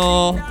でち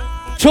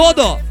ょう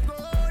ど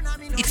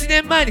1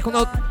年前にこ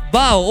の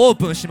バーをオー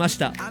プンしまし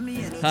た。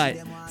は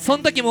いそ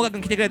の時も岡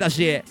君来てくれた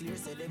し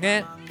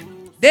ね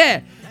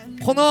で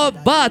この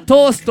バー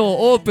トースト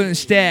をオープン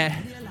して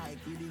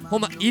ほ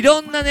んまい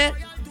ろんなね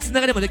つ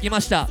ながりもでき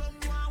ました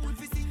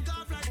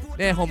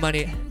ねほんま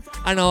に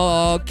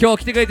今日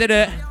来てくれて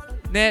る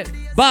ね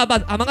バ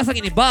ー尼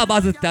崎にバーバ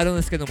ズってあるん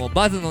ですけども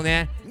バズの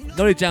ね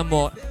のりちゃん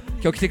も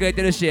今日来てくれ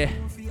てるし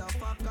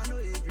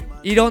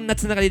いろんな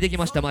つながりでき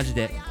ましたマジ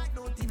で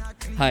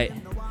はい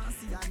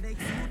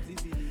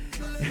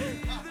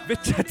めっ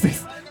ちゃ熱いで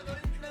す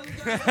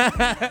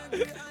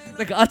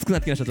なんか熱くな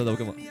ってきました。ちょっと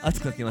僕も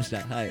熱くなってきました。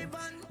はい。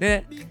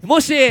で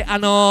もし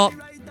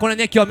これ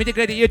ね今日見てく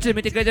れて YouTube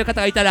見てくれてる方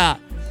がいたら、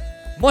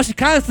もし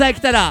関西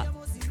来たら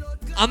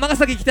尼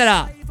崎来た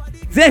ら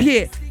ぜ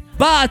ひ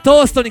バー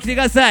トーストに来てく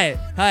ださい。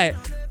はい。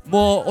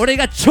もう俺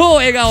が超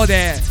笑顔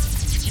で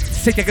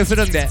接客す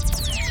るんで、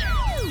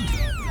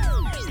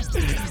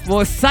も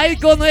う最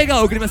高の笑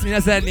顔を送ります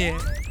皆さんに。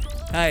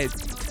はい。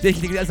ぜひ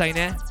来てください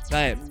ね。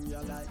はい。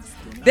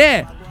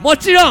でも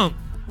ちろん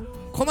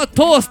この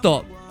トース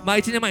ト、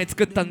1年前に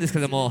作ったんですけ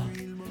ども、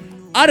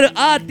ある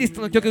アーティス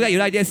トの曲が由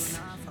来で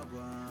す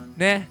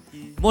ね。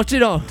もち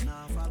ろん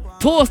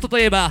トーストと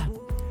いえば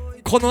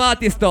このアー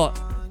ティスト、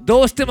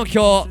どうしても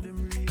今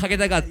日かけ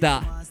たかっ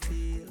た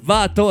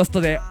バートース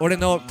トで俺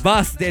の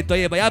バースデーと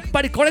いえばやっ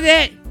ぱりこれ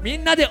でみ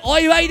んなでお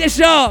祝いで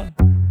しょう。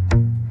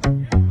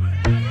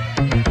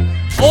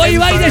お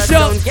祝いでし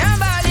ょう。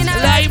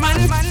ライマン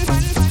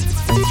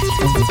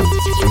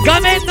画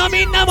面の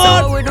みんなも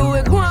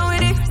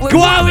Go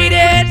on with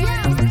it.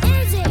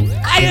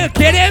 Are you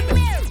kidding?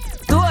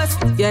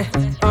 Yeah,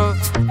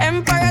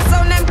 Empire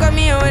sound them come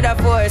here with a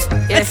force.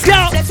 Let's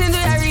go. Blessing to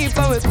the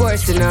reaper we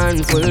coursing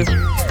on full.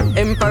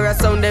 Empire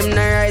sound them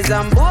na rise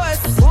and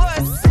boast.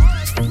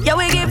 Yeah,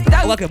 we give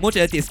thanks. おばくんもうちょ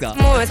いやっていいですか。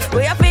 We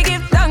have to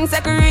give thanks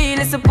like we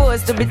really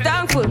supposed to be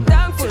thankful.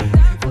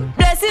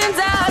 Blessings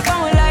all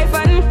from our life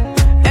and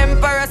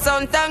Empire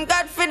sound thank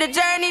God for the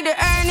journey. The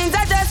earnings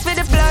are just for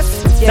the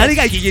plus. 誰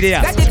がギリギリ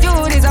や。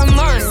 Gratitude is a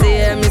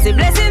mercy. Me see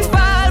blessings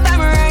fall by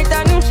my right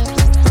hand.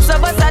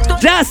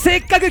 じゃあせ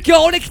っかく今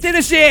日俺来て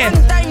るし、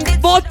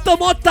もっと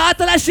もっと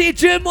新しい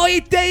順も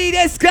言っていい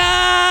ですか。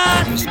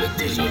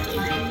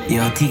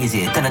Yo,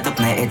 TZ, turn it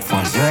up my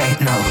headphones right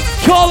now.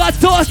 今日は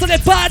トーストで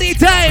パーティー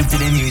タイム。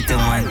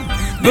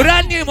ブラ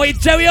ンニューもいっ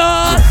ちゃうよ。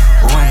One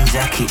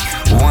Jacky,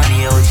 one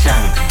Yo Chang,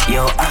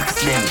 Yo ask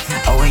them,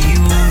 how are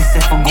you?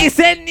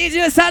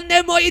 2023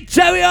年もいっ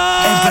ちゃうよ。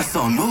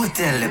 Episode, no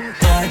tell them.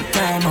 Third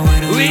time, I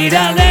We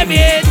don't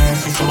limit.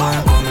 She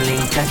wanna come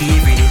link Jacky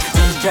every day.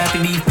 Just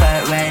dropping me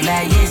part right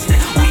like yesterday.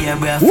 We are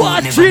brave,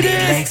 never be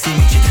like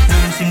symmetry.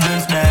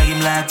 Don't dog him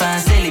laugh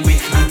and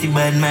celebrate. Pretty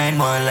bad mind,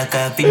 one like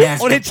a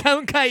finance. 俺ちゃ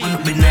うんかい。 Be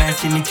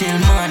nice, me tell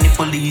money,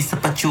 police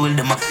patrol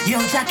them. Yo,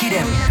 Jacky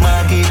them.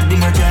 Market,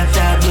 them a drop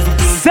top, do the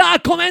close. さあ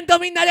コメント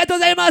みんなありがとう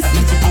ございます。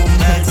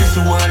 She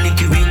want link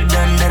you real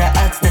done that I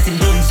ask that him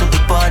done so the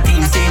party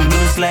him saying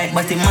news like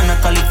but him on a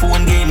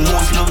California game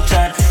most low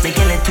chat they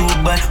get it too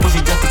bad push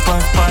it just to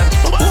pass part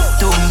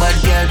too bad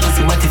girl to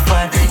see what he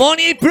fight モ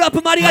ニープロッ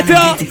プもありがとう。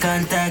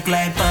 contact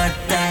like part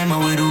time I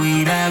will do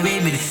it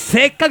away with it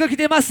せっかく来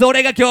てます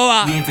俺が今日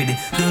は。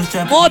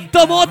もっ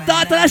ともっと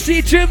新し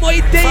いチューンも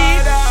言っていい。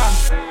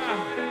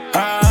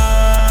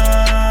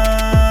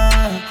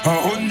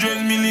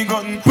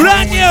 ブ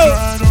ランニュ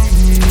ー。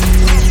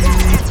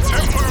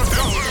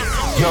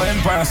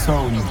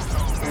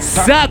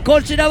 さあ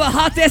こちらは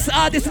ハーテス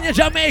アーティストに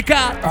ジャメイ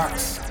カ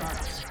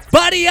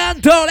バリア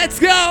ントレッ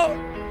ツゴー。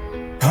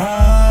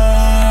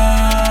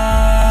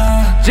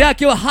じゃあ今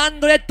日は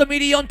100ミ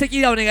リオンテキ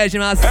ーラお願いし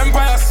ます。1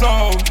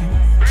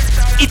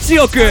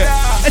億レ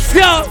ッツ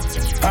ゴー。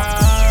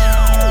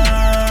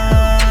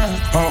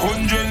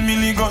 100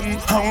 million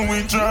and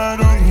we try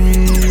to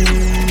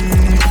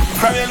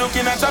From you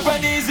looking at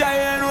Japanese,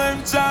 I know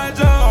him charge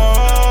up.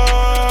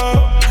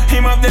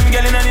 Him of them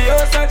girl in the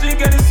house, I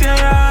drink and see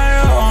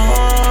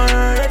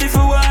ready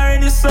for war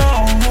in the song.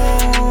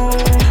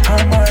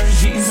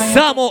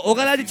 さあもう小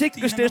柄でチェッ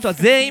クしてる人は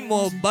全員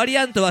もうバリ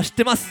アントは知っ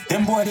てます。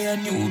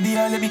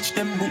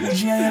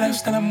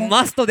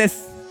マストで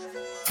す。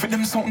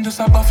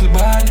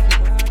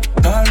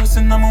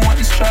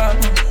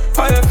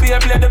 Fire fear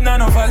play them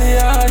none of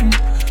Valiant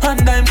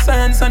And I'm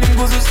science and him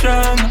goes so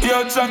strong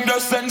Yo, Chang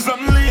just send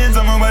some leads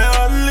I'm a buy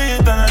all lead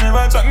and I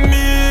never track me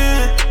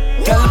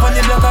Girl, when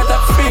you block out that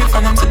feet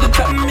And them to the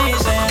top me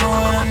Say I know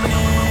what I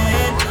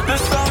need The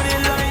sound is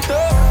light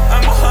up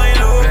I'm a high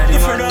low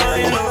Different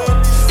high low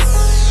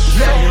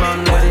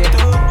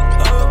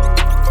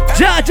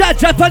じゃあ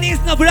ジャパニ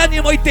ーズのブランニュ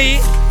ーも言っていい。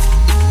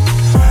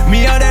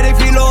 ミアレリ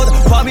フィロード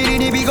ファミリー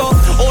にビゴ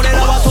俺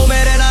らは止め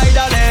れない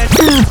だね。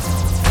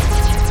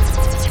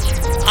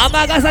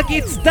 尼崎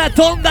っつったら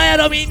飛んだや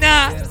ろみん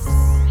な。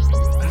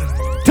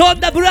飛ん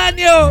だブラン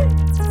ニュー。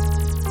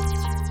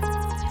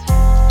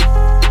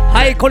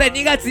はいこれ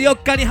2月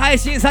4日に配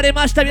信され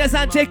ました。皆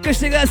さんチェックし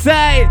てくだ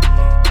さい。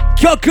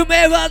曲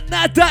名は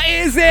Not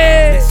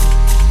Easy。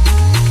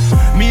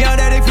 ミア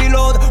レリフィ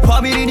ロードフ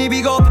ァミリーに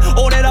ビゴ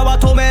俺らは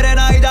止めれ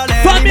ないだね。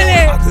ファミリ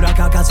ーあぐら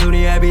かかず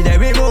にエビでリ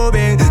ムービ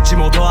ング地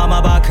元ア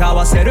マバック合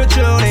わせるチ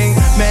ューニン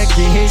グメッ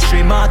キヒスト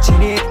リー街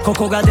にこ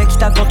こができ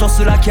たこと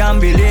すらキャ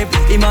ンビリ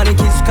ーブ今に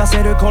気づか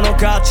せるこの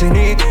価値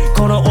に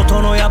この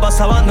音のヤバ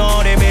さは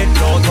ノーリミッ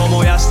トロート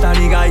燃やした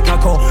苦い過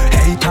去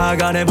ヘイター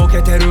が寝ぼ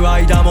けてる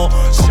間も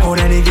ここ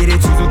で握り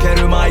続け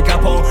るマイカ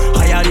ポン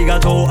流行りが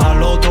どうあ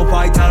ろうとフ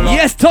ァイターロー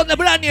Yes 飛んだ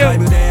ブランニュー。タイ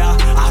ムでや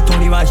後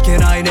には引け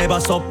ないネ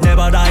バストップネ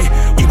バダイ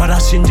今だ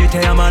信じて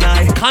やま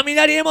ない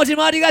雷絵文字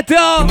もありがとう。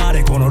今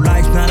でこのラ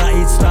イフなら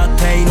いつだっ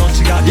て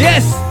命が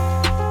Yes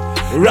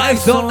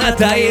Life's not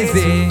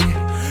easy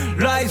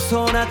ライフ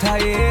そなた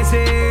イージ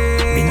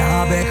ーみん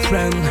なベックフ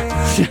レンド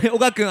小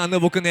川くん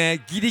僕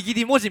ねギリギ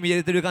リ文字見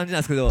えてる感じな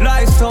んですけど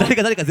ライフ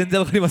誰か全然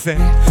わかりません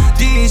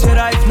DJ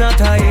ライフな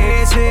たイ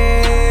ージート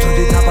ゥ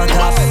ディタパ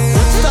タ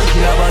スタキ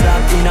ラバ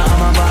ダッキナア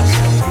マバ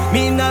ッ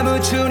みんな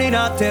夢中に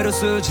なってる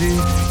数字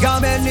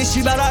画面に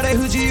縛られ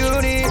不自由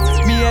に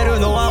見える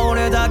のは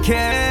俺だ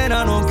け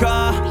なの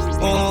か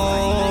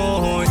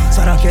おーい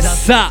さらけだ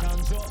さあ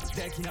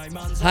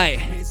はい、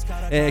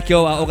今日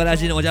はオガラ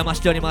ジにお邪魔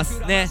しております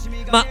ね。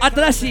まあ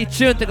新しい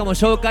チューンとかも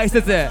紹介し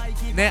つつね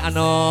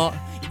今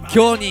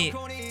日に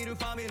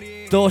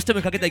どうして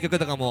もかけたい曲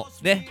とかも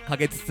ねか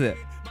けつつ、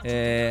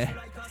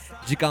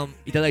時間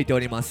いただいてお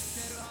りま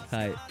す。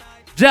はい。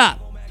じゃあ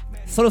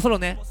そろそろ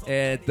ね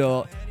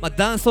まあ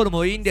ダンスホール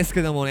もいいんです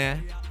けども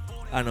ね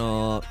ち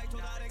ょ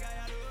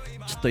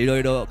っといろ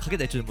いろかけ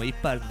たいチューンもいっ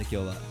ぱいあるんで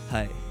今日は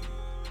はい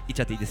いっち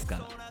ゃっていいですか。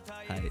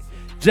はい。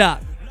じゃ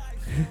あ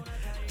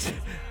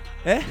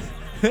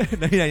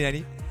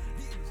何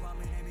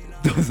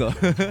どうぞはい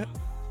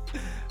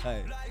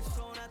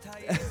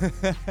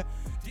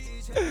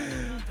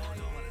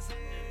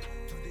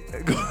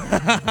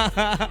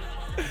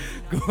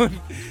ごめん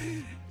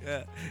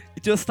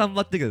一応スタン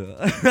バってけど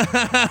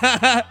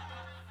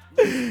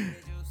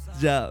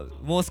じゃあ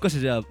もう少し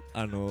じゃあ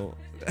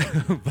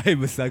バイ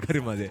ブス上が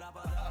るまで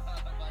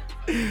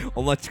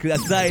お待ちくだ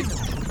さい。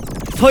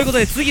ということ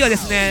で次はで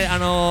すね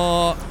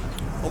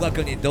小川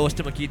君にどうし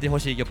ても聴いてほ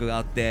しい曲が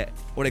あって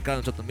俺から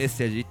のちょっとメッ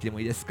セージ言っても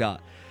いいです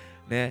か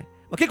ね、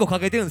まあ、結構か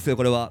けてるんですよ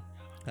これは。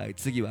はい、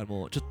次は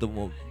もうちょっと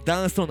もう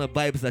ダンストーンの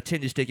バイブスはチェ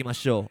ンジしていきま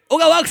しょう。オ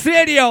ガワークス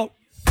レディオ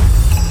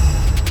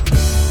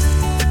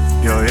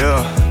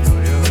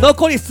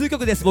残り数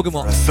曲です僕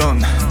も。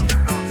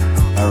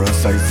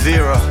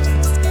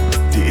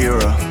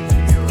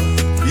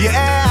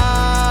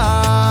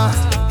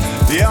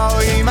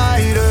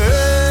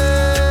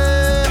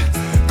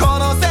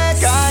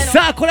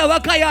さあこれは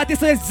若いアーティ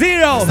ストです。ゼ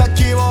ロ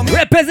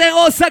レペゼン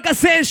大阪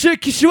選手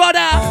岸和田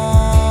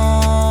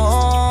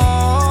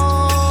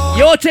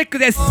要チェック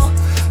です。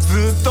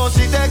ずっとし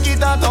てき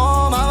た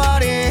遠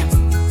回り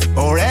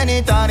俺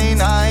に足り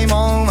ない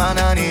もんは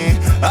何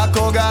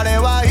憧れ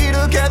はい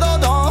るけど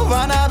どう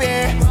わなび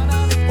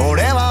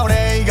俺は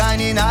俺以外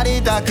にな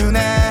りたく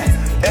ね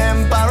エ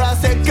ンパラ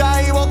世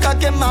界を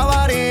駆け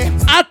回り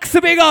アックス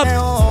ビッグアップ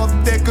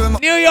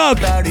ニューヨー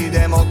ク誰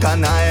でも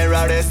叶え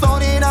られそう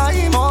にな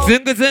いもんズ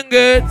ングズン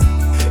グ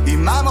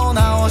今も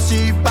なお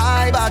失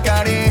敗ば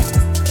かり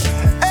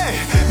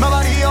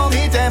周りを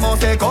見ても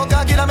成功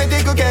か諦めて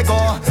いく傾向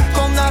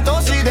こんな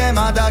年で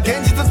まだ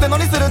現実っての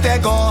にする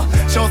抵抗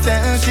挑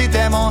戦し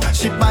ても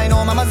失敗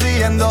のままジ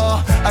エンド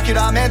諦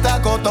めた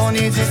こと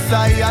に実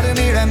際ある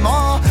未練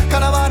も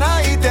叶わ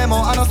ないて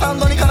もサン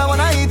ドに叶わ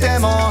ないて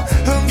も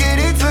踏ん切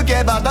りつ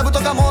けばダブと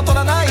かも取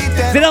らないて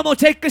ゼロも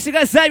チェックしてく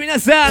ださい皆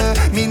さん。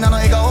みんなの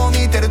笑顔を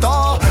見てると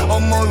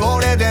思う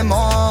俺で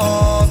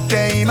もっ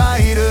て今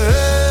いる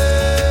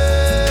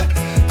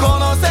こ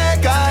の世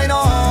界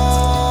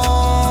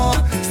の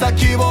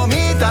先を見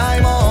た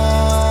い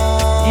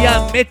もん。い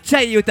やめっち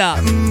ゃいい歌。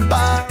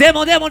で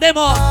も2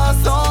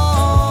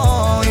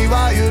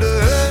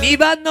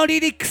番のリ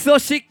リックスを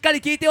しっかり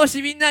聞いてほし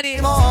いみんなに。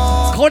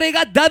これ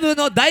がダブ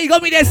の醍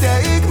醐味です。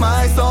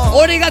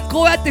俺が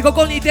こうやってこ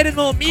こにいてる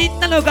のもみん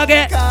なのおか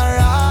げ。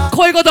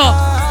こういうこと。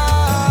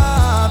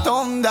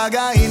飛んだ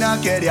がいな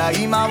けりゃ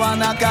今は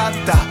なかっ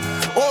た。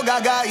オ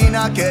ガがい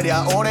なけり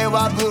ゃ俺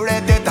はブ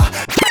レてた。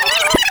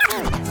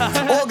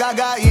オガ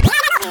が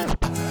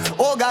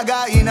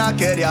いな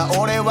けりゃ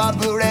俺は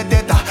ブレ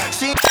てた。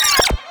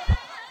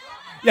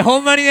いやほ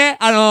んまにね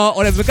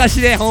俺昔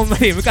ねほんま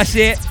に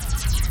昔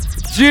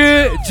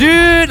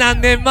10何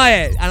年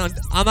前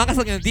尼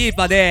崎のディー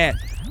パで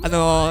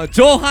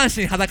上半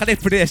身裸で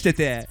プレイして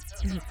て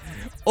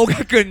小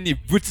川くんに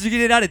ブチギ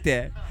レられ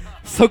て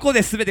そこ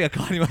で全てが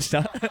変わりまし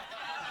た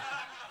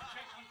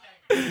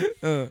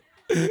うん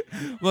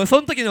まあそ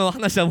の時の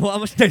話はもうあ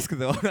んましないですけ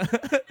ど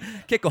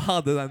結構ハ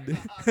ードなんで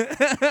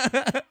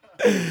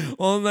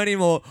ほんまに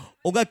もう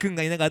小川くん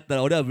がいなかった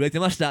ら俺はブレて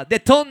ました。で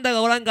トンダ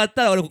がおらんかっ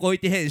たら俺ここ置い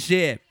てへん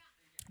し、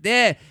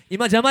で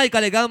今ジャマイ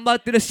カで頑張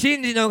ってるシ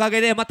ンジのおかげ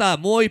でまた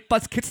もう一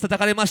発ケツ叩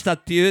かれました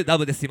っていうダ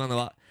ブです今の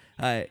は。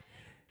はい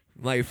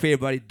My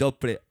favorite dub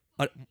play。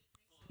 あれ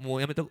も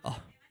うやめとこ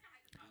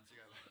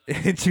違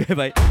え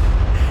ばいい。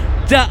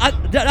じゃあ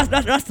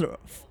ラ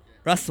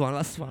ストワ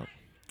ン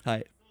は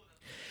い。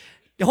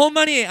でほん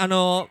まに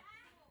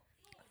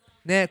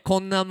ねこ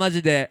んなマ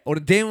ジで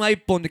俺電話一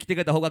本で来てく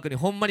れた方角に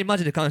ほんまにマ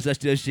ジで感謝し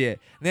てるし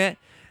ね、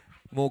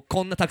もう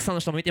こんなたくさんの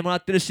人も見てもら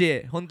ってる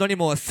し本当に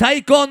もう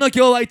最高の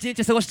今日は一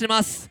日過ごして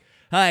ます。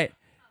はい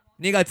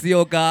2月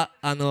8日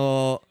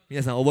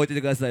皆さん覚えて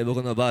てください。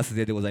僕のバース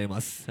デーでございま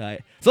す。は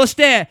い。そし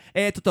てち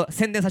ょっと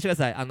宣伝させてく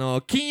ださい。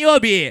金曜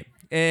日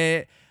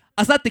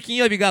あさって金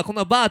曜日がこ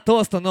のバー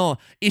トーストの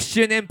1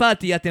周年パー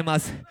ティーやってま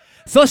す。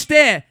そし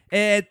て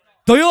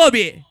土曜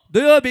日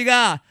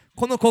が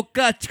この国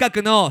家近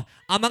くの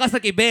尼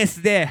崎ベー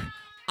スで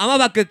アマ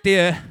バクって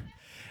いう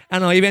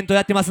イベントを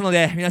やってますの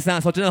で皆さ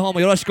んそっちの方も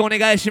よろしくお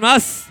願いしま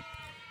す。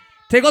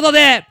ってこと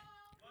で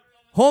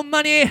ほん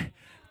まに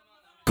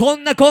こ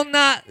んな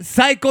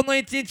最高の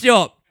一日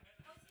を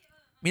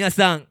皆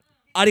さん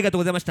ありがとう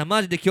ございました。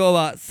マジで今日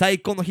は最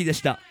高の日で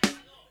した。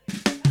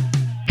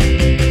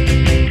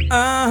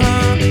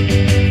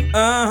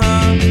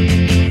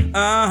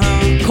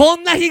こ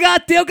んな日があ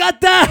ってよかっ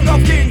た。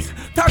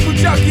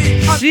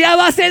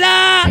幸せ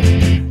だ。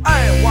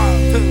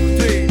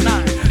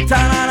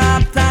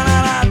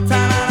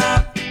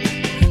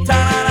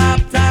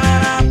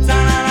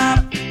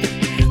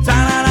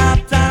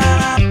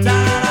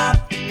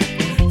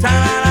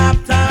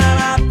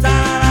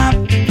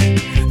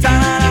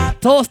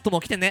トーストも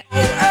来てね。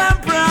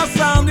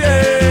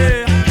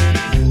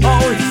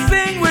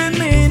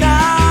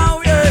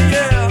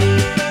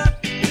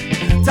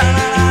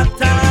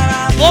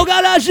オ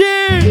ガラジ悲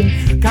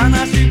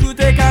しく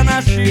て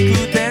悲し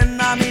くて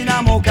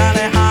涙も枯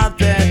れ果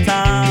て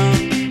た。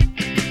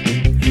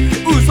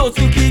嘘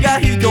つきが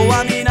人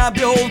は皆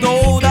平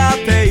等だっ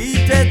て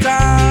言って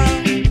た。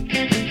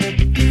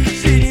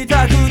死に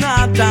たく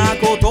なった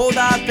こと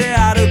だって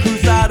ある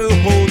腐る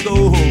ほ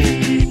ど。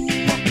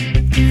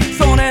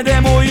それで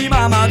も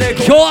今まで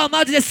今日は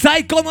マジで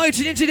最高の一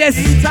日で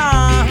す。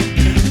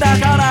だ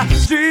から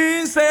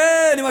人生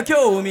には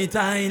今日み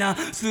たいな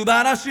素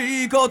晴ら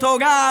しいこと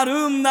があ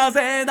るんだ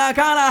ぜ。だ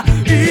から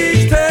生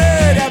きて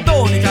りゃ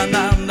どうにか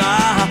なん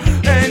だ。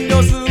遠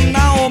慮すん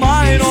なお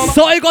前の。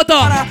そういうこと。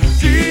だから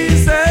人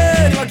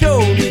生には今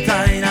日み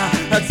たいな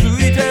つ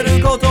いて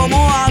ること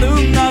もある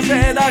んだ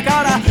ぜ。だ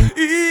から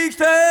生き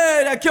て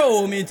りゃ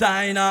今日み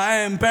たいな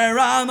エンペ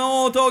ラー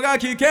の音が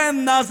危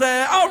険だ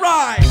ぜ。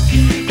 Alright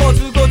コ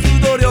ツコ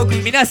ツ努力。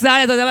皆さんあ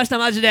りがとうございました。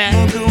マジで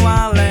報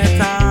われ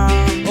た。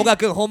小川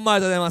くんほんまあ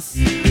りがとうございます。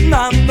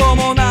何度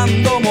も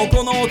何度も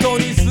この音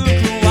に救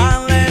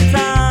われ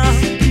た。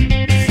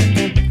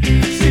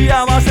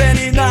幸せ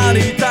にな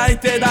りたいっ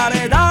て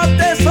誰だっ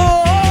てそ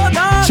う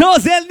だ。超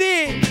全理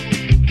エ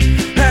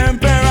ン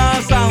ペラ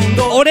ーサウン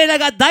ド俺ら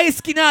が大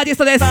好きなアーティス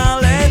トです。だ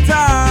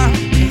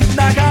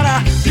か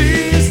ら人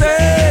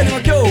生には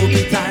今日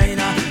みたい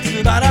な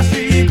素晴ら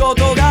しいこ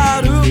とが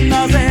あるん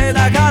だぜ。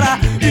だから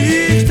生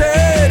きて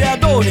りゃ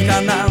どうに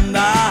かなん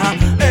だ。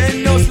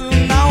遠慮す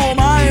んなお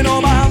前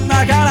の番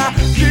だから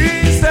人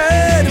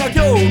生には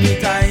今日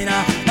みたい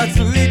なつ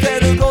いて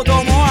ること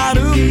もあ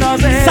るんだ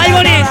ぜ。最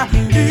後に生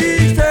き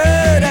て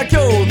りゃ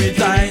今日み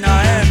たい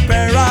なエンペ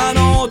ラー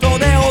の音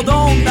で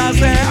踊んだぜ。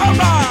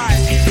 Alright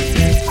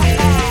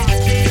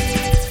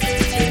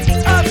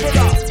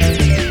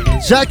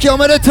ジャッキーお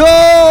めでとう。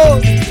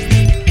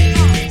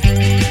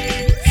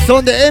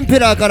そんでエンペ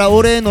ラーから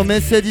俺へのメ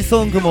ッセージ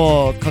ソング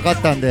もかかっ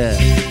たんで、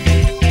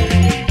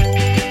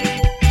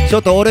ちょ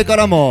っと俺か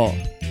らも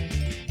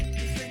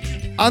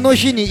あの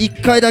日に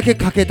1回だけ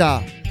かけ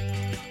た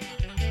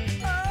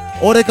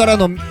俺から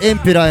のエン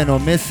ペラーへの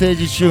メッセー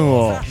ジチューン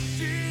を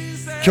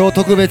今日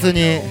特別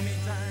に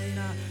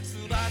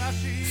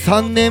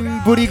3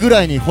年ぶりぐ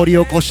らいに掘り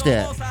起こし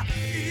て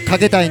か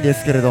けたいんで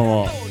すけれど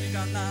も、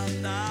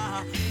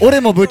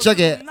俺もぶっちゃ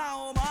け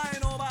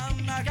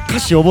歌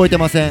詞覚えて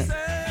ません。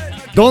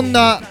どん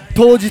な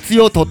当日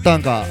を撮った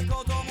んか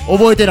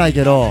覚えてない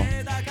けど、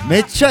め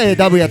っちゃ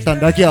ダブやったん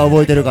だけは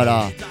覚えてるか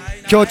ら、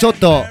今日ちょっ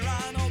と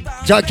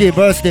ジャッキー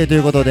バースデーとい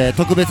うことで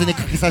特別に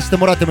かけさせて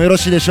もらってもよろ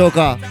しいでしょう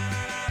か。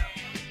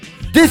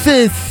 This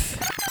is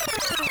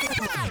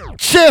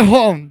チェ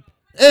ホン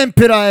エン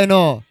ペラーへ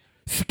の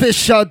スペ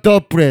シャルド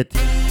ップレット。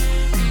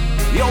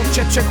 Yo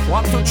check check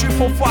 1 2 3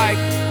 4 5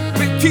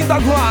 15 da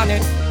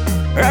guane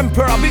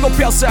Emperor big up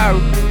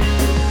yourself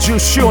 10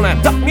周年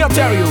Let me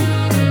tell you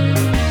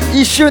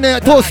 1周年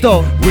トース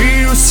ト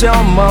Will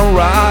someone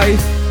right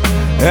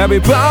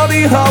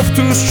Everybody have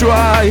to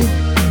strive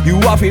You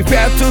are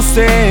prepared to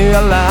stay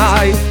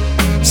alive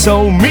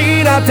So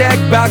me not take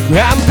back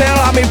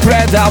Emperor me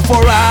brother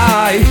for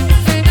life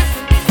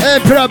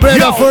Emperor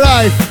brother for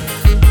life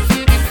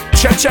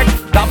Check check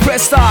that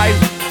press style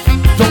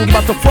Don't give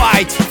up the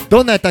fight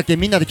どんなやったっけ、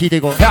みんなで聞いて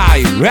いこう。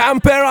Hey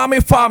Emperor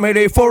me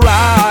family for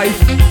life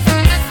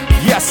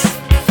Yes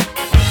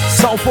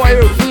So for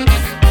you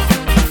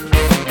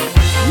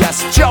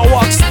Yes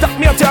Jaworks Let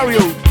me tell you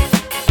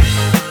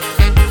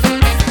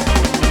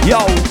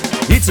Yo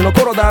いつの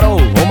頃だろ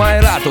うお前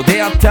らと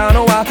出会った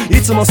のは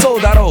いつもそ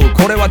うだろう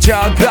これはじ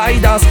ゃあガイ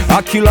ダンス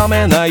諦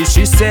めない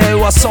姿勢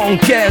は尊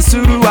敬す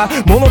るわ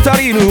物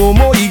足りぬ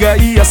思いが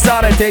癒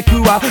されて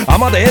くわ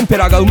雨でエンペ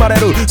ラーが生まれ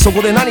るそ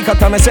こで何か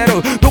試せ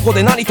るどこ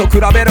で何と比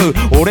べる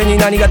俺に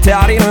何が足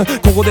りぬ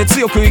ここで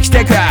強く生き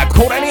てく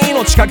これに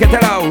命かけて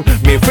る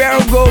Me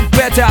feel good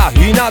better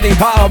in the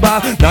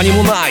harbor 何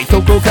もないと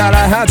こか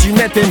ら始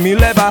めてみ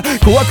れば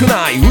怖く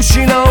ない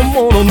失う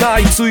ものな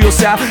い強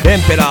さエ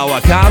ンペラー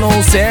は可能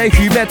性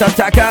秘めた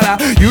宝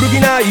揺る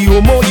ぎない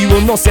思い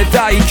を乗せ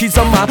たい生き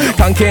様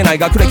関係ない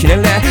学歴年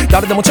齢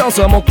誰でもチャン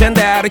スは持ってん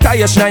でリタ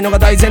イアしないのが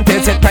大前提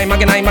絶対負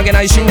けな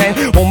い信念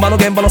本場の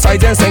現場の最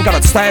前線から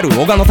伝える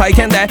小川の体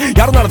験で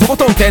やるならとこ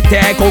とん徹底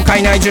後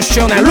悔ない10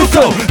周年 Look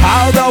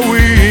how do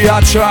we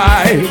are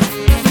try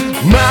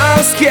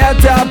Must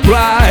get up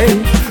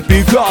right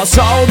because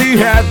all the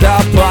head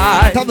that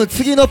fly 多分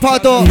次のパ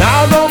ート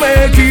Now don't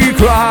make you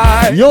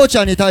cry ようち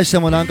ゃんに対して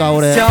もなんか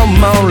俺 Tell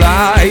my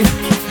life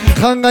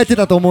考えて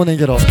たと思うねん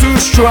けど To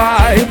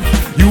strive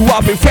You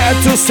are prepared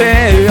to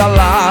stay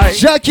alive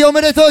ジャッキーお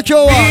めでとう今日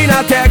は Be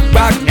not take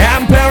back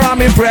Emperor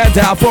I'm in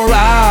predator for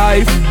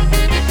life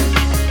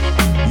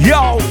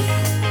Yo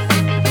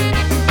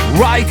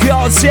Right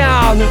your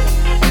down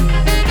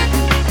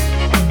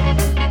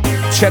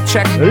Check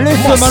check リ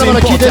ストまだま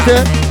だ聞いて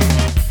て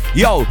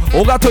Yo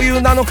小川とい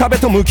う名の壁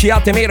と向き合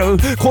ってみる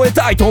超え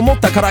たいと思っ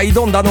たから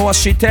挑んだのは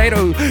知ってい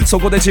るそ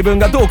こで自分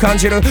がどう感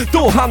じる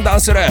どう判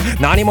断する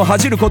何も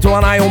恥じること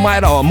はないお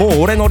前らはもう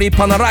俺の立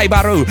派なライ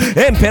バル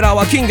エンペラー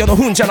は金魚の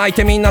糞じゃないっ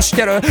てみんな知っ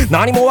てる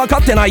何も分か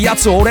ってないや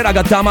つを俺ら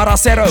が黙ら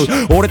せる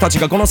俺たち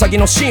がこの先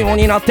のシーンを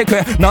担ってく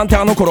なんて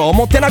あの頃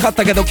思ってなかっ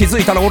たけど気づ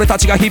いたら俺た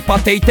ちが引っ張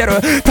っていってる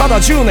ただ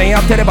10年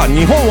やってれば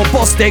日本を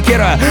ボスできる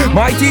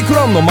マイティク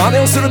ローンの真似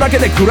をするだけ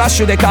でクラッ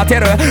シュで勝て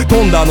る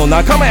トンダーの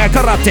仲間や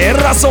からって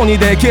偉そうに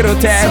できる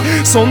って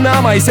そんな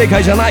甘い世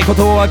界じゃないこ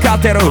とを分か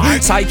ってる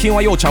最近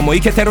はようちゃんも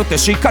イケてるって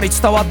しっかり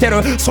伝わって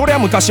るそりゃ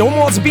昔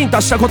思わずビンタ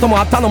したことも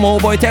あったのも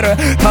覚えてる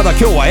ただ今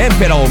日はエン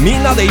ペラをみ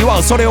んなで祝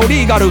うそれを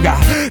リーガルが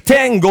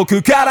天国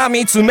から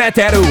見つめ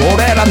てる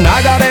俺ら流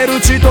れる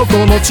血とこ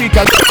の地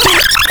下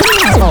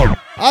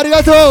あり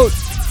がとう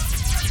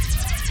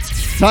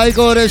最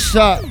高でし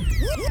た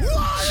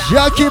ジ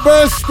ャッキー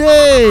バース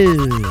デ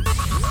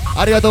ー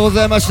ありがとうご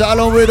ざいました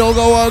Along with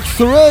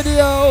Ogaworks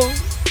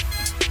Radio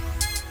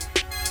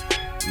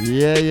い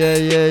やいや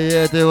いやい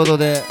やということ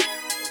で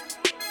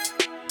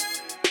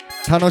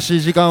楽し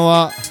い時間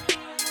は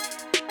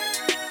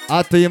あ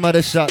っという間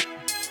でした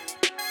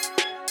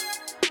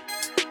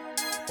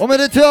おめ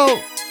でとう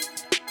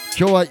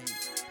今日は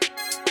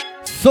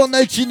そん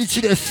な一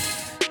日で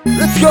す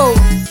Let's go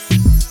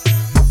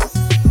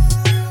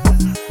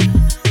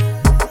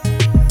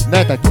何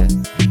やったっけ何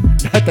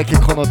やったっけ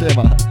このテー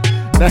マ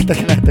何やったっ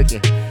け何やったっ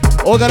け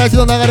大柄地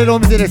の流れるお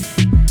店です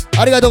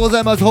ありがとうござ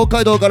います。北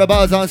海道から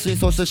バー斬新、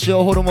そして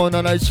塩ホルモン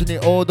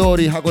712、大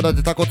通り、函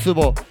館タコツ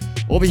ボ、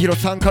帯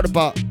広サンカル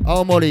パ、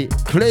青森、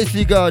クレイシ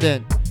ーガーデ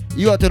ン、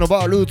岩手の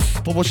バールー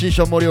ツ、ポポシー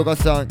ション森岡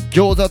さん、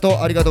餃子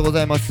とありがとうご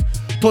ざいます。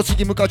栃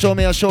木無課丁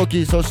目や正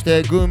気、そし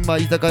て群馬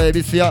居酒屋恵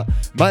比寿屋、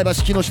前橋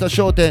木下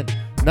商店、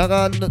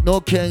長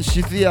野県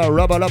静谷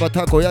ラバラバ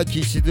たこ焼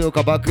き、静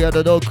岡バックヤー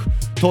ドドッグ、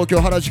東京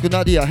原宿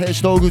ナディア、兵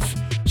士東口、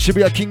渋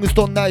谷キングス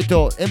トンナイ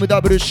ト、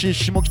MWC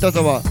下北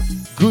沢、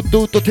グッ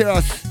ドウッドテラ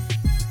ス、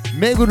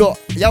目黒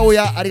八百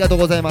屋ありがとう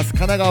ございます。神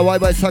奈川ワイ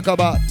ワイ酒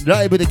場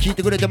ライブで聞い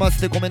てくれてます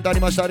ってコメントあ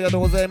りました。ありがと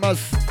うございま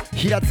す。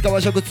平塚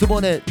和食つ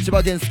ぼね、千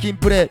葉県スキン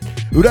プレ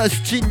イ、浦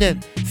安陳年、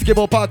スケ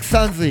ボーパーク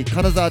サンズイ、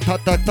金沢タ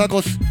ッタタ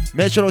コス、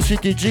メショロシ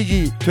ティジギ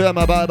ー、富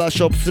山バーバーシ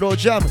ョップスロー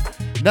ジャム、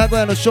名古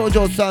屋の少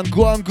女さん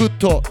グアングッ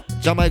ド、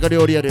ジャマイカ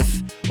料理屋で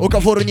す。オカ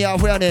フォルニアア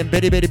フォヤネン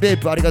ベリベリベ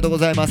ープありがとうご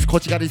ざいます。こ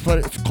ち紙ス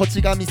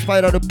パ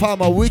イラルパー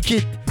マウィキ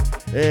ッ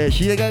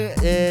飛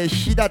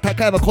騨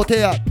高山小手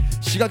屋、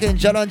滋賀県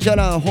じゃらんじゃ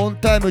らん本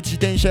タイム自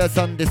転車屋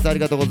さんです。あり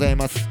がとうござい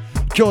ます。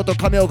京都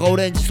亀岡オ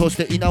レンジ、そし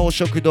て稲尾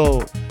食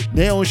堂、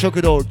ネオン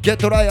食堂、ゲッ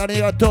トライあり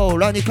がとう、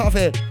ラニカフ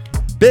ェ、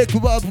ベー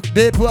プワ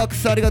ーク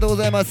スありがとうご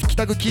ざいます。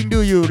北区金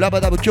龍湯、ラ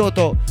バダブ京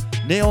都、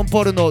ネオン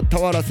ポルノ、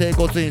俵整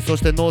骨院、そ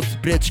してノース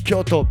ブレッジ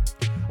京都、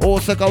大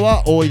阪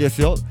は多いで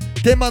すよ。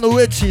天満のウ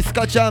エッジ、ス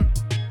カちゃん、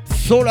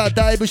ソラ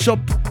ダイブショッ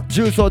プ、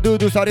ジューソードゥー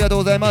ドゥースありがとう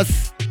ございま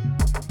す。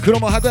黒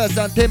門白屋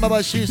さん、天満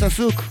橋シーシャ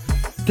スーク、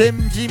天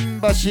神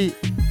橋、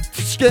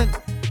土県、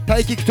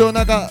大菊豊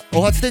中、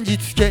お初天神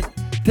土県、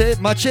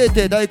マチエー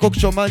テ大黒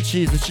町マンチ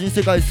ーズ、新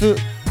世界ス、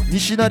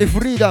西成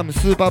フリーダム、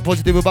スーパーポ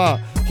ジティブバ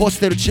ー、ホス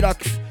テルチラッ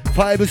クス、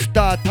5ス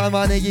ター、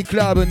玉ねぎク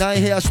ラブ、ナ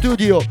イヘアスタ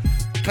ジオ、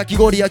かき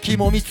氷焼き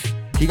芋蜜、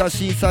東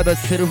新サービ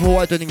ス、セルフホ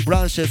ワイトニング、ブ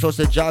ランシェ、そし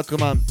てジャーク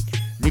マン、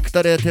肉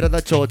タレ寺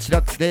田町、チ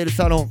ラックスネイル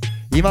サロン、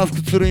今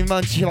福鶴見マ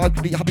ンチ、羽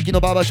曳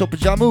のバーバーショップ、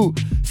ジャムー、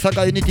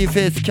坂ユニティフ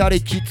ェイス、キャリ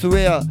ーキッズウ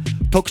ェア、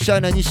特茶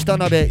屋西田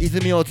辺、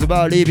泉大津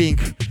バーリビン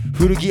グ、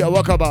古着屋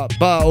若葉、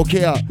バーオ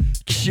ケア、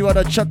岸和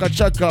田チャカ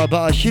チャカ、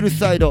バーヒル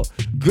サイド、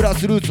グラ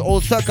スルーツ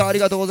大阪あり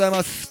がとうござい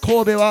ます。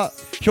神戸は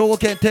兵庫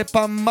県鉄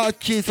板マッ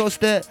キー、そし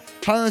て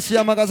阪神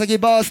山ヶ崎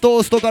バースト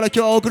ーストから今日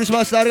はお送りし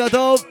ました。ありが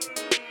とう。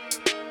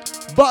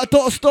バート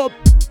ースト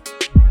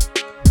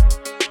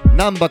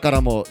難波か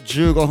らも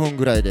15分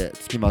ぐらいで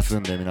着きます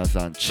んで、皆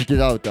さんチェック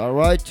イアウト。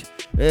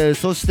 Alright、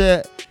そし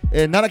て、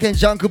奈良県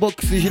ジャンクボッ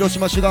クス、広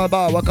島シュガー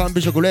バー、和漢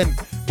美食レン、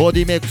ボ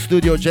ディメイクスタ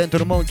ジオ、ジェント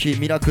ルモンキー、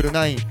ミラクル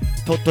9、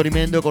鳥取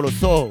メンどころ、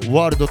そう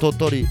ワールド鳥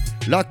取、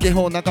ラッケ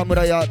ホー中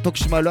村屋、徳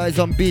島ライ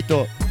ゾンビー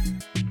ト、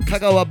香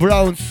川ブ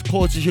ラウンズ、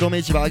高知広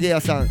め市場揚げ屋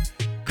さん、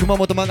熊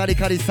本曲がり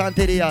カリサン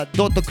テリア、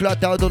ドットクラッ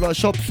トアウトドア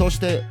ショップ、そし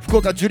て福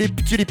岡ジュリッ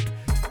プチュリップ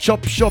チョッ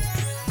プショップ、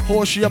宝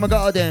珠山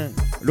ガーデン、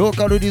ロー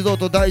カルリゾー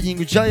トダイニン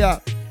グジャ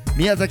ヤ、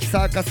宮崎サ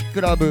ーカス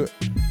クラブ、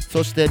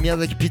そして宮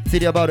崎ピッツェ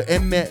リアバール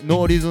延命、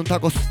ノーリズンタ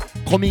コス、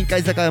古民家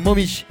居酒屋も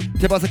みじ、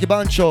手羽先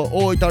番長、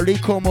大分リ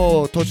コ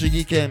モ、栃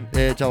木県、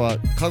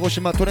鹿児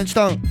島トレンチ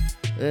タウン、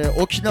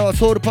沖縄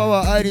ソウルパ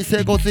ワーアイリー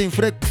整骨院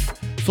フレックス、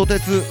ソテ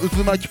ツ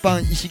渦巻きパ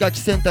ン石垣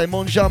戦隊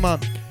モンジャーマン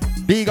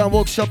ビーガンウ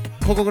ォークショッ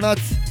プココナッ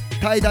ツ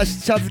タイだし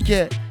茶漬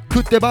け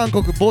食ってバン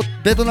コク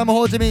ベトナム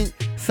ホーチミン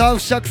サウ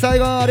フシャックサイ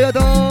ゴンありがと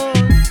う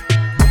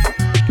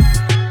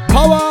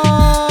パワー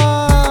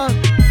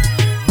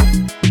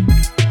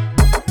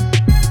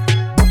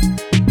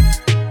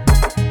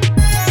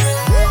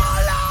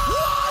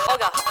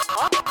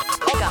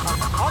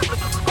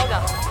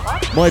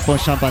もう一本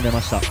シャンパン出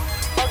ました。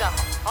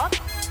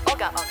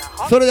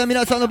それでは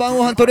皆さんの晩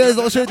ご飯とりあえず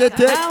教えてっ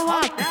て。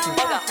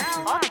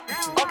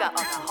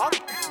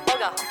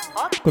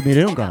これ見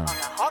れるんかな、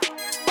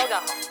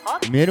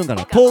見えるんか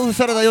な。豆腐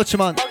サラダよっち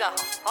まんう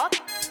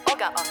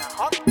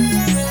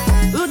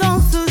どん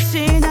寿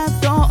司納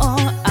豆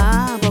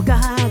アボ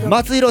カド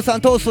松弘さ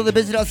んトーストで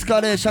ベジラス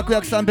カレー芍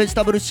薬さんベジ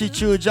タブルシ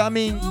チュージャ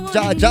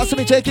ス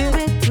ミンチェキン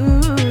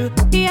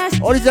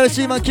オリジナル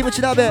シーマンキムチ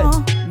鍋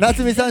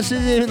夏美さんシ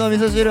ジミの味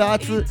噌汁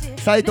熱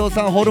斉藤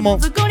さんホルモン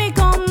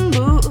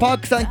パー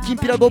クさんきん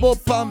ぴらごぼう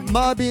パン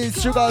マービン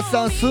シュガー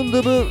さんスンド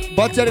ゥブ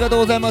バッチありがとう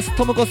ございます。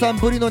ともこさん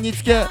ブリの煮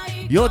付け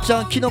よっち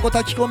ゃんきのこ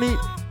炊き込み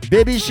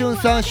ベビーシュン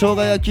さん生姜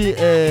焼き、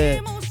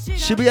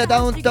渋谷ダ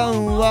ウンタウ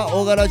ンは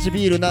大柄地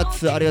ビールナッ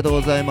ツありがとう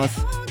ございま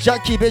す。ジャ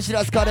ッキーベジ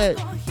ラスカレ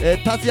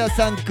ー、達也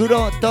さんグ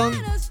ロドン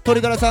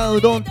鶏ガラさん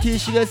うどん T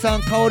しげさ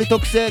ん香り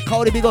特製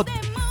香りビゴ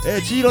千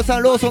尋さ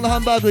んローソンのハ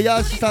ンバーグ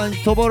ヤシさん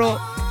そぼろ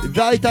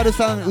ライタル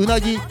さんうな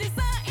ぎ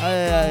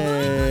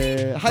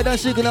ハイダン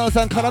シークナオ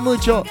さんカラムー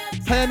チョ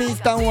ハヤミン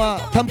さんは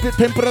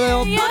天ぷらだ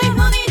よ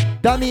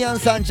ダミアン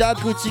さんジャ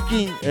ークチ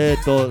キン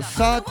サ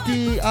ーテ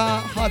ィア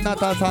ハナ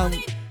タさん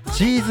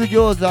チーズ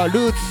餃子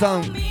ルーツさ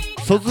ん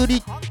そず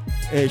り、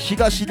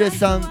東出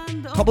さん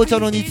かぼちゃ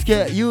の煮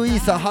付けゆうい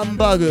さんハン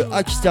バーグ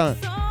あきちゃん、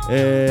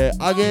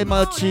揚げ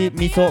餅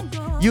味噌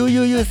ゆう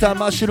ゆうゆうさん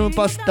マッシュルーム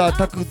パスタ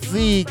タクツ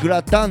イグ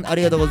ラタンあ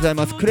りがとうござい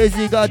ます。クレイジ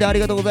ーガーデンあり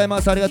がとうござい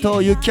ます。ありがと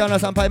うゆきあな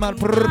さんパイマン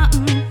プルル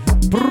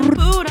プル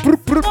ルプル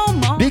プル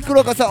ビック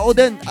ロカさんお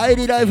でんアイ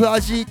リライフ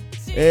味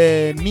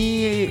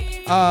み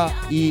あ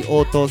い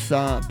おと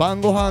さん晩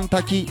ご飯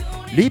炊き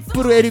リッ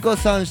プルエリコ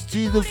さんチ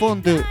ーズフォ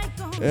ンデュ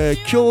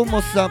今日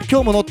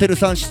も乗ってる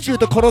さんシチュー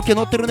とコロッケ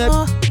乗ってるね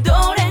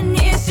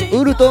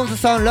ウルトンズ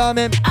さんラー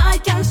メン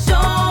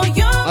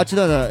あっち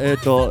だなラ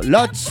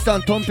ッチさ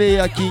んとんぺい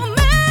焼き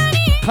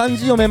漢字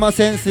読めま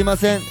せんすいま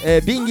せん、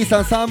ビンギ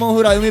さんサーモン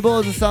フライ海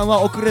坊主さん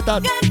は遅れ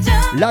た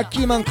ラッキ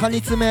ーマンカニ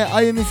爪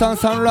あゆみさん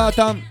サンラー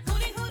タン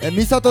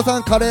みさとさ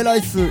んカレーラ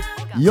イス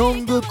ヨ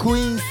ングクイ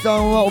ーンさ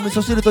んはお味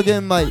噌汁と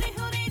玄米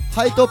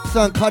ハイトップ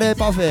さんカレー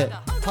パフェ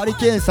ハリ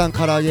ケーンさん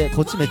唐揚げ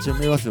こっちめっちゃ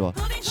見えますよ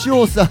し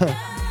おさん唐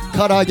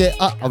揚げ危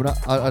な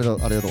ありが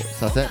とう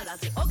すいません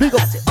ビゴ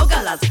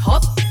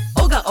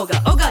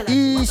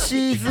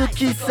石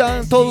月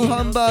さん豆腐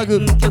ハンバー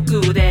グ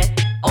曲で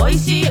美味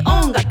しい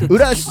音楽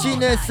浦七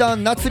音さ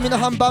ん夏美の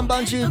半バンバ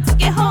ンジーつ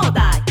け放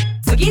題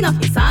次の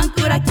日サン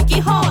クラ聞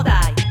き放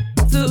題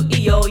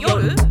水曜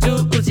夜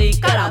10時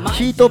から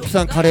ヒートップ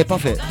さんカレーパ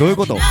フェどういう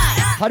こと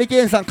ハリ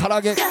ケーンさん唐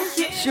揚げ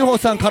しほ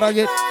さん唐揚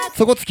げ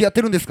そこ付き合っ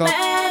てるんですか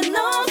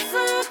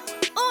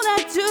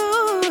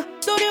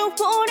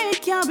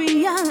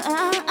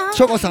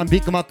チョコさんビ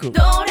ッグマック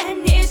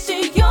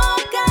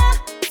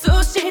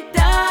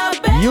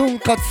ユン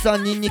カツさ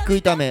んニンニク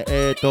炒め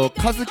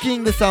カズキ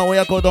ングさん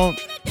親子丼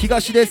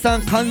東出さ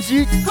ん漢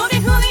字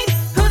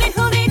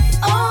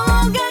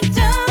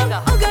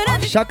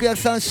芍薬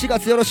さん4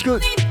月よろしく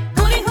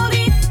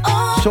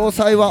詳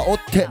細は追っ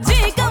て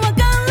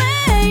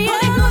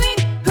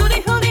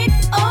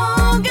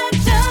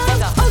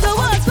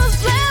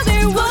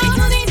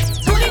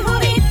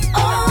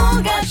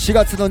4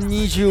月の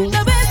29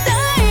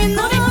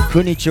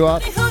日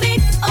は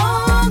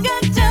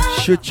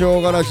出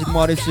張ガラジ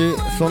もあるし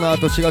その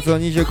後4月の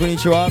29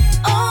日は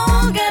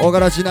オガ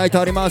ラジナイト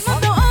あります。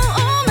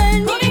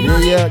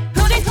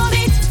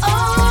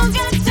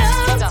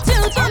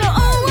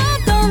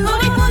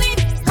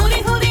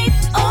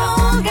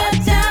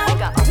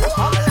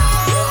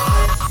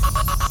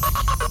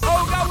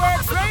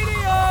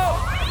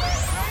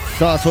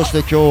さあそして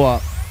今日は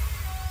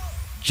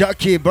ジャッ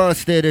キーバー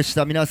スデーでし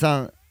た。皆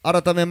さん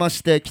改めま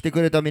して来て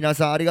くれた皆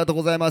さんありがとう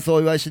ございます。お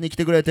祝いしに来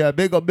てくれて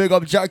ビッグアップビッグア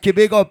ップジャッキー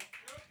ビッグアップ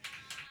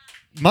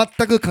全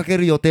くかけ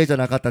る予定じゃ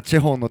なかったチェ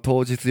ホンの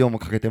当日用も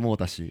かけてもう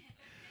たし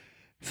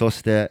そ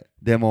して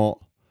でも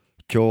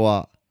今日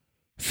は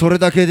それ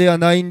だけでは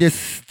ないんで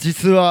す。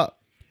実は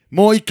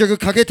もう一曲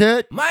かけ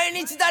て毎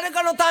日誰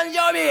かの誕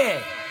生日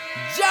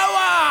ジャ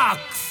ワー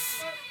ク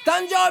ス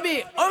誕生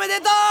日おめで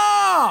とう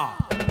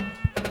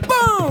ボ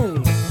ー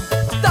ン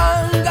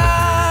タンガ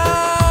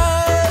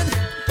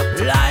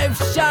ーライ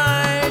フシ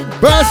ャイン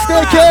バースデ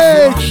ーケ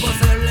ーキ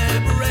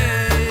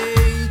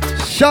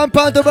シャン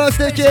パンとバース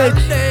デーケー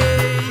キ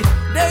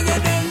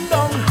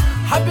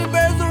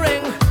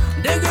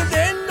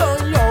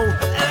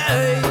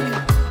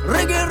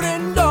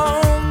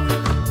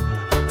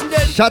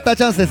シャッター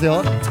チャンスです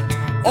よ。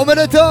おめ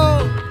でとう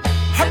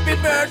Happy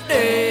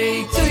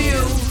birthday to you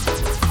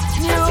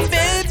New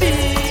baby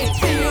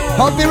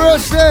Happy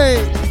birthday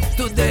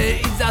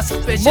Today is a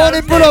special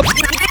Money pull up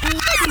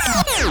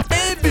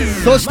Baby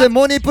そして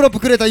モニープロップ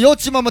くれたよっ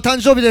ちまんも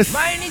誕生日です。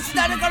毎日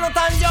誰かの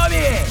誕生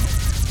日。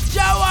ジ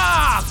ャ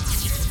ワ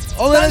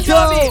ーおめでとう。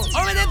誕生日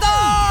おめでとう。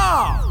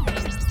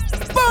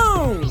ボ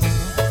ーン。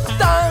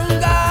Thank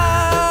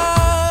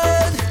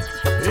God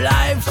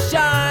Life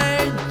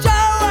shine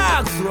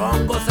Jawax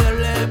Rongo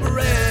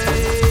celebrate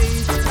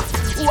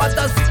What a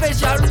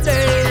special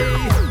day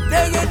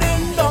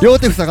両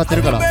手塞がって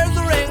るから。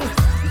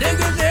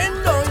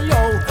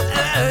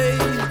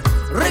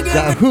じ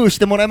ゃあフーし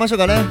てもらいましょう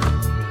かね。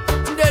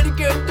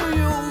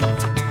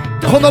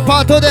このパ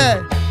ートで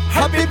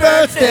Happy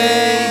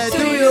birthday to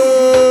you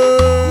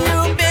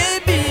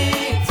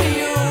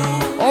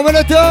おめ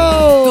でとう。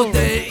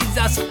 Today is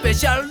a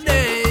special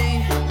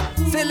day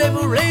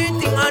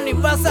Celebrating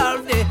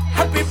anniversary day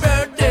Happy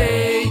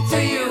birthday to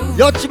you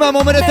よっちまん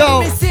もおめでとう。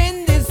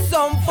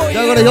じ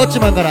ゃあこれよっち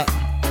まんから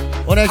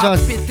お願いしま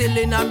す。 Happy till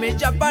in a me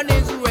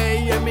Japanese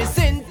way Yeah me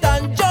sing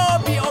誕生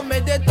日おめ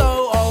で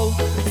とう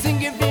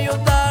Sing it for you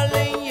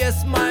darling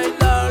Yes my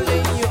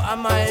darling You are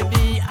my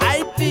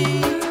VIP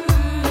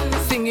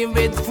Singing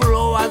with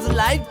flowers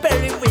like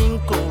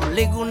periwinkle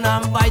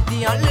Liguna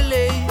Whitey and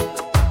Lily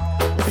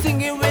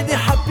Singing with the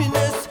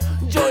happiness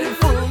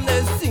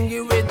Joyfulness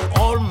Singing with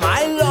all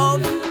my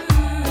love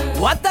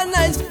What a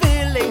nice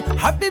feeling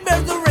Happy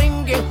birthday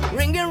ringing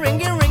Ringing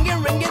ringing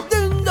ringing ringing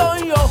Ding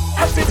dong yo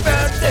Happy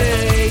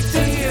birthday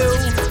to you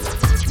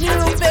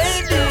New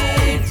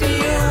baby to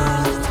you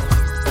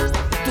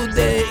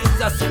Today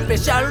is a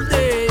special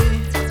day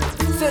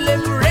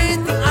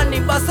Celebrating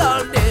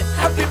anniversary day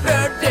Happy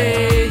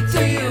birthday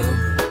to you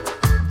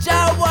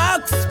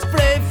Jawax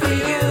pray for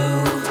you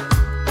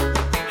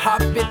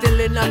Happy till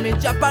in a me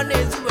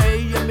Japanese way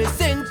You me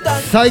sing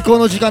that 最高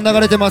の時間流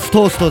れてます。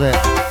トーストで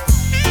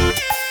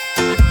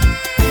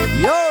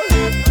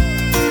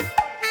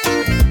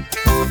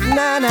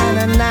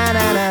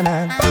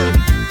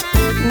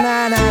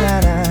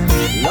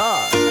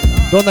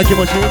どんな気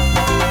持ち？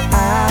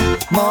あ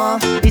あもう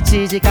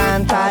1時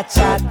間経っ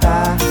ちゃっ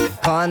た。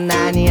こん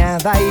なにヤ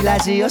バいラ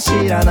ジオ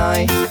知らな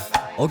い。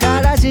お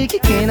がらじ聞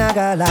きな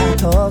がら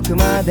遠く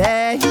ま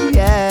で、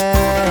yeah、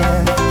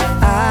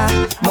ああ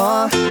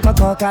もうこ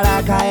こか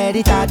ら帰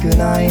りたく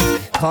ない。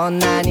こん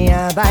なに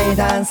ヤバい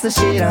ダンス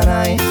知ら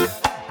ない。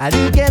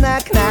歩け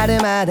なくな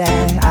るまで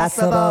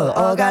遊ぼ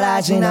うおが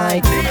らじナ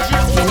イト。日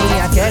に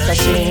焼けた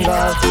信号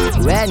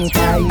上に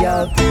太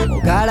陽。お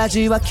がら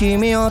じは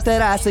君を照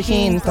らす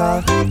ヒン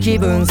ト。気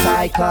分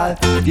最高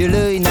ゆ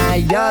るい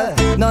内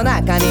容の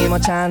中にも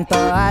ちゃんと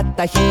あっ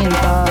たヒント。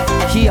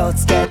火を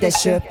つけて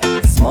シュ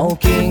ッスモー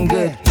キン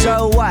グジ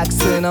ョーワック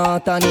スの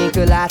音に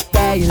食らっ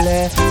てい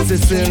る。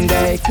進ん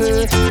でい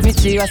く道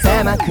は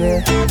狭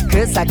く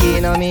草木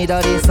の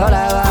緑空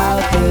は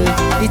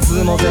青く。い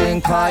つも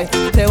全開っ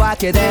てわ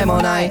けで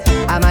もない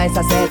甘え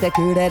させて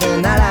くれ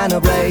るなら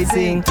のブレイ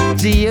ジング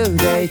自由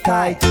でい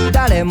たい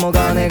誰も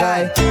が願い。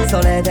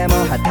それでも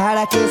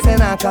働く背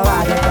中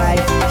はでかい。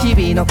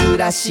日々の暮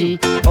らし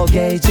を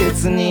芸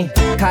術に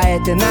変え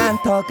てなん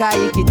とか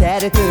生きて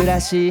る暮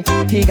らし。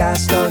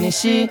東と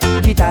西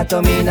北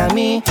と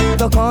南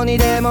どこに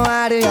でも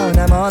あるよう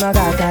な物語。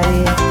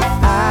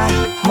あ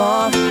あ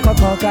もうこ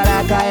こか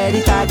ら帰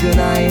りたく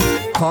ない。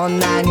こん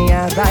なに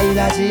ヤバい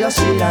ラジオ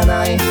知ら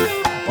ない。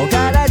お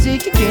がらじ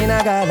聞き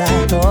ながら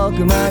遠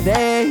くま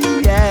で、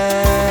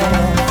yeah、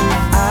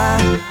あ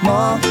あ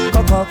もう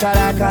ここか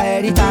ら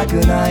帰りたく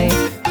ない。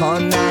こ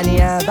んなに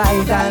ヤバ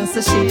いダン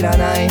ス知ら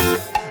ない。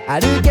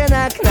歩け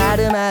なくな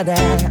るまで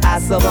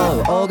遊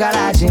ぼうおが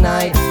らじ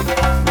ナイト。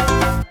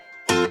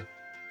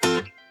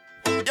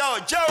 Yo,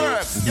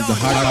 Jawax! This is the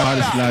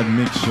hottest live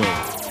mix show.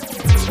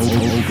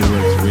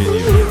 Ogaworks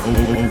Radio.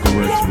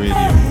 Ogaworks Radio.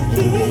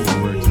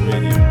 Ogaworks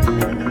Radio.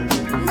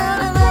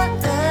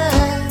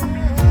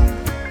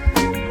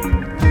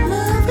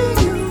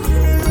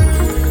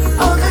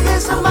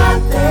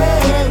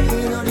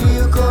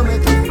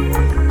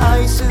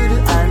 愛するあ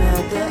な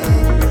たへ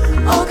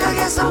おか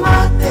げさ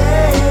まで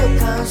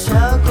感謝を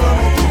込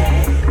めて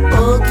大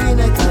き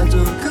な家族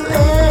へ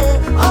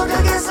お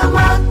かげさ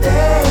まで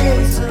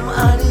いつもあ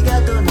り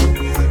がとうね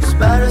素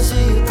晴らしい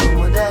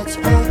友達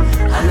へ改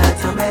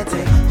めて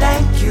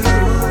Thank you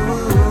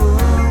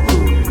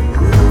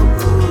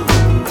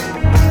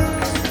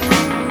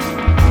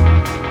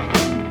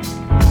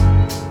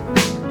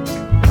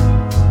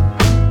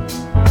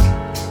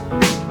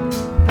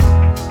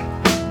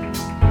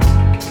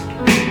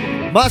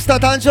マスター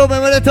誕生日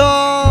おめでとう。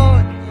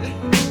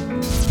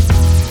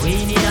不意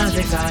にな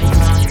ぜか今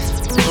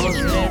訪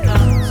れた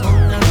そ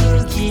んな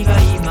空気が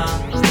今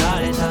乱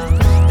れた。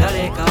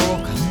誰かを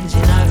感じ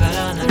なが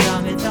ら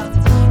眺めた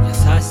優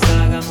しさ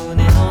が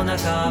胸の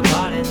中暴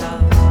れた。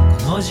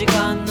この時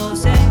間の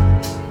せいこ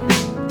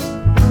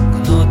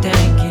の天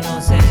気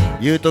のせい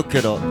言うとくけ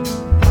どこ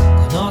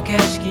の景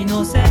色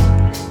のせいこ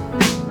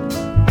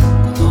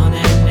の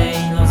年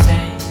齢のせい。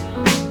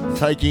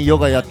最近ヨ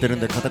ガやってるん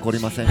で肩こり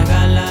ません。なが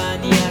ら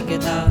に焼け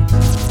た言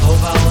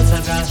葉を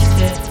探し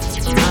て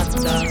しまっ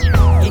た。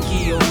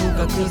息を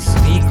深く吸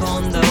い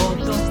込んだ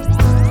音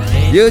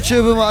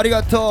YouTube もあり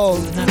がと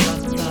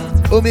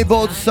う。海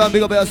坊主さん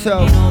Big up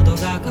yourself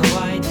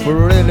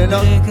Really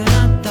not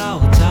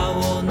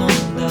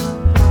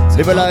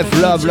Live a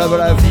life, love, live a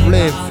life,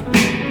 live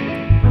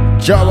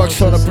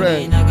Ogaworks on the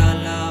plane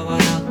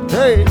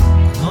Hey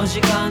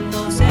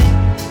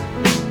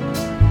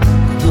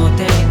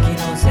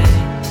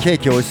ケー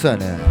キ美味しそうや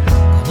ね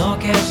この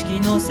景色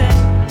のせいこ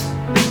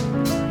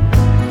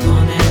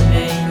の年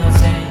齢の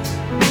せい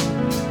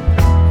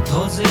訪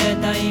れ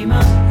た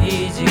今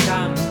いい時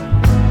間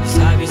久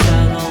々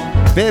の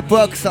ベープ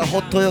ワークさんホ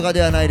ットヨガ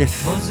ではないで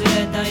す訪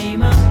れた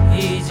今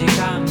いい時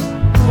間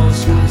も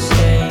しかし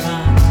て今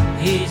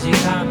いい時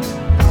間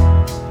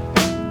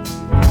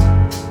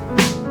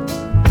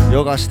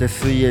ヨガして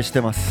水泳し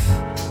てます。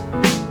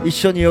一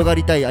緒にヨガ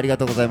りたい。ありが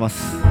とうございま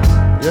す。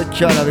よっ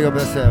きゃーなビガブ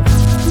ヤセフ。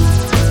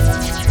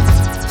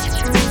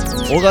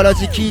オガラ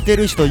ジ聞いて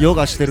る人ヨ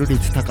ガしてる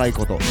率高い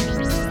こと。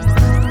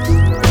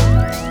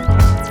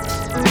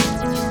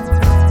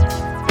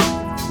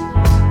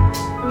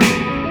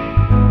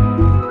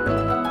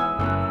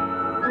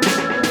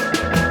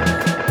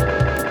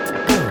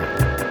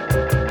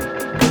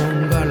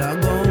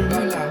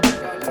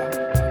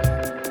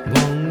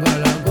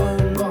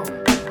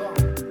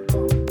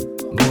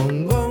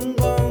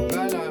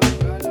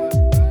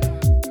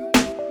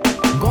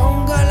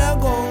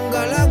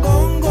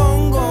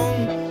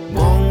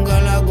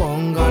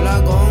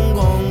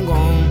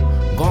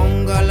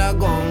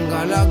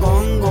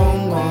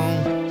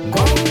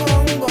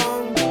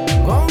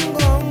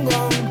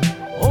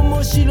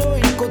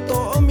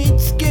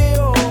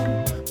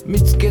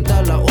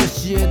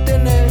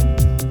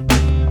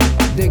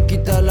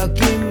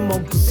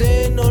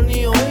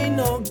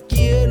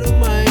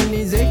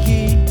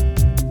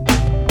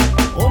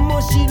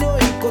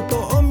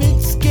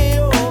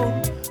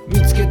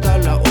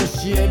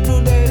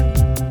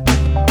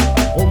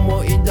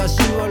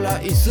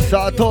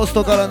さあトース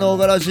トからのオ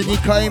ガラジ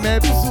2回目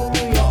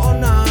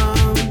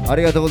あ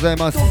りがとうござい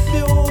ます。時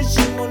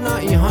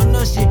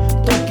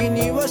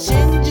には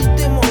信じ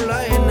ても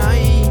らえない、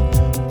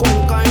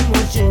今回も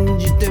信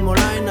じても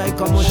らえない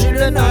かもし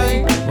れな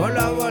い、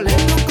笑われる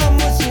か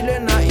もしれ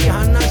ない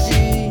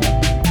話、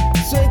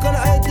それか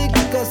らあえて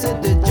聞かせ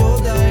てちょ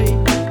うだい。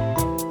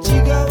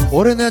違う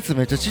俺のやつ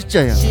めっちゃちっち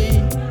ゃいやん。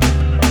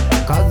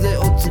風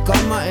を捕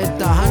まえ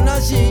た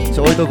話、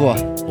置いとくわ。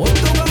音が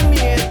見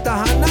えた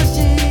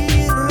話、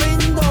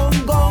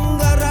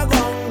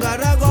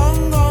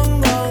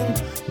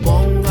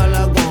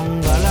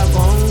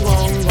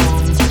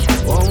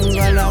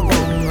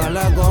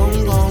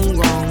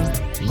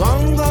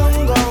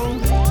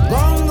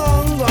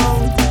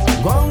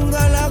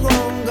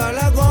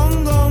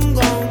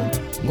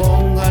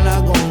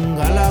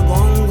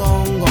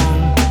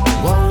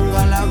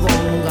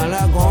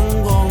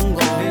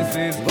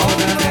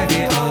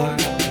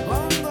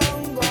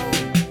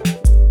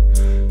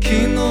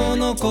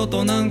こ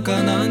となん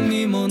か何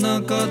にもな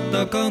かっ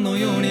たかの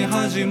ように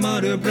始ま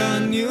るブラ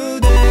ンニュー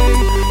デイ、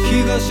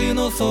東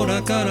の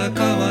空から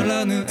変わ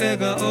らぬ笑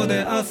顔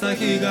で朝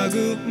日がグ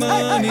ッ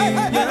マーニン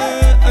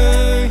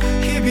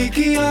グ、響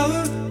き合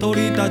う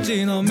鳥た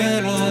ちの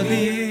メロデ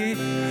ィ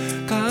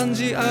ー、感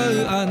じ合う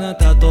あな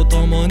たと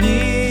共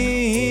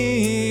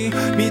に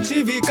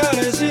導か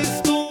れし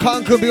ストカ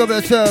ン君ビゴ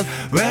ベス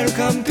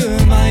Welcome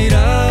to my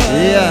life、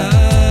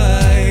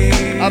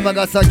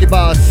 尼崎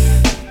バー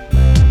ス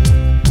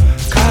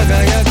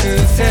輝く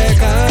世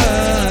界、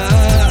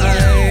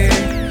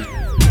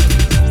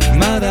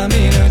まだ見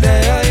ぬ出会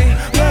い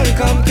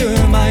Welcome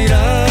to my life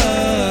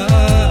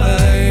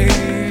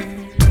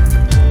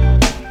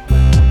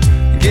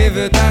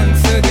Give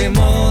thanks to the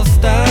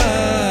most high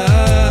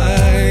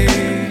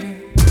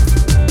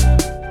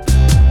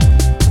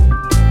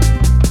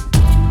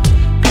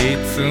い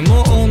つ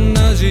も同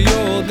じよ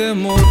うで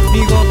も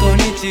見事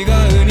に違う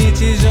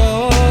日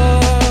常、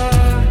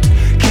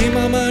気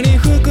ままに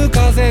吹く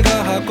風が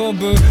運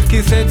ぶ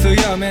季節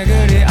や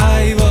巡り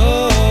愛を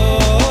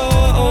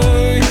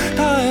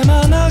絶え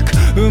間なく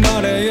生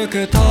まれゆ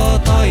く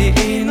尊い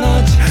命、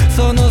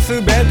その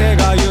全て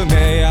が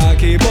夢や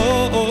希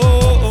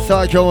望。さ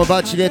あ今日も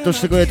バッチゲット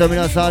してくれた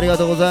皆さんありが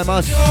とうござい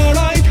ます。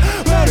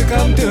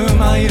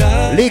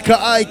リ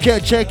カアイ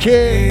ケチェキ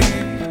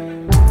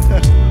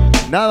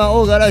生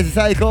オーガライズ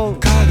最高。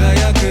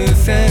輝く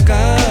世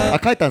界、あ、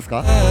帰ったんす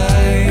か？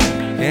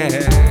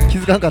気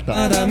づかんかった。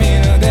まだ見ぬ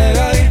出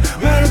会い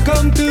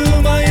Welcome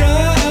to my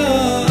life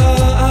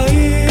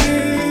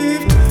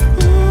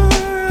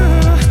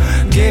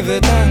Give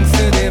thanks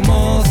to the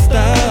most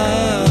high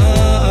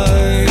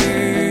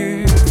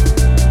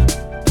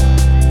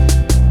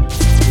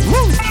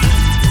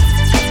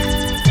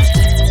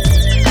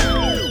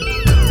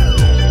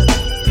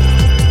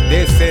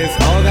This is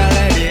Oga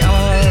Radio。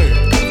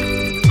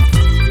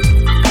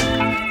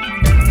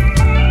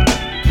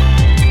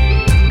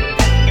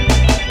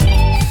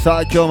さ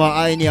あ今日も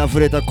愛にあふ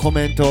れたコ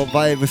メント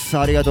バイブス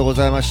ありがとうご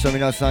ざいました。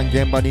皆さん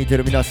現場にいて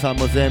る皆さん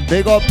も全員ビ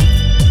ッグアップ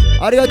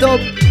ありがとう。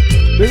ビ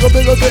ッグアップ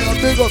ビッグアップビッグアッ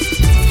プビッグアップ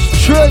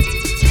ストレイ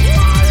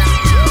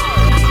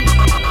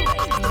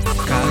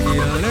限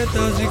られた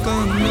時間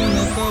の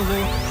中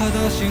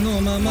裸足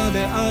のまま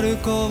で歩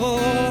こ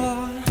う。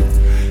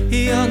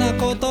嫌な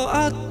こと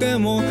あって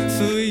も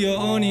水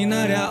曜に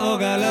なりゃオ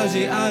ガラ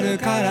ジある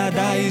から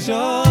大丈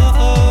夫。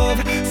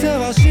世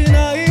話し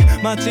ない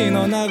街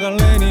の流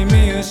れに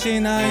見失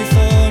いそ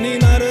うに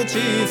なる小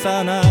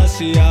さな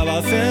幸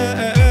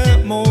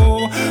せ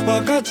も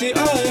分かち合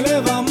え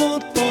ればもっ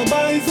と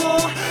倍増。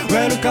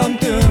 Welcome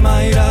to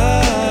my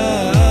life。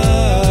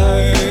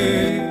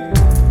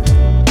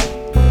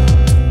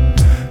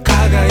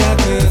 輝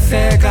く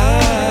世界、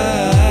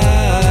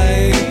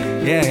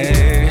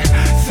yeah。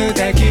 素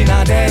敵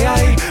な出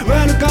会い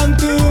Welcome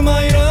to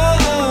my life。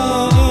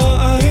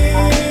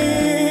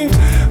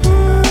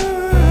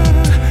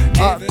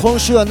 あ、今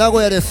週は名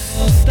古屋です。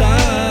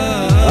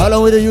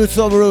 Along with the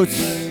youth of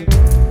roots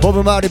ボ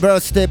ブ・マーリーバー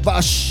スデーバ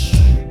ッシ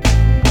ュ。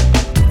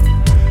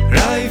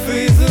 Life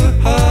is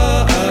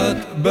hard,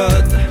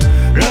 but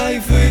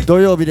life is 土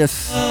曜日で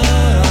す。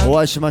お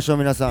会いしましょう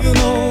皆さん。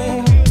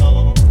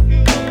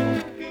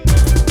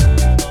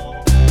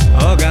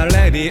 Oga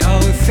Radio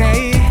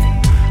say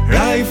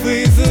Life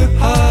is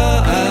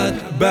hard,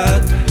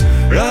 but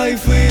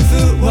life is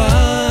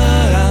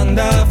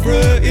wonderful,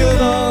 you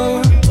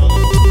know.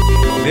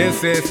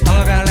 This is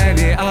Oga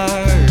Radio。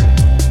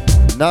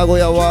 名古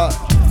屋は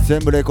全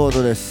部レコー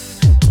ドで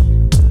す。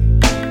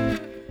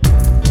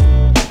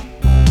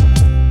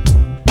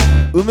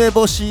梅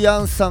干しや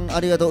んさんあ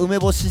りがとう。梅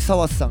干しさ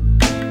わさん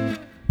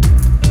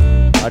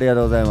ありが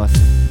とうございます。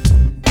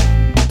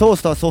トー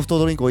スターソフト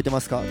ドリンク置いてま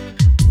すか？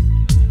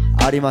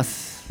ありま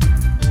す。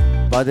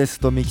バデス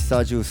トミキサ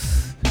ージュー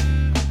ス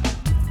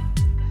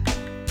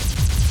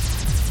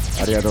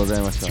ありがとうござ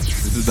いました。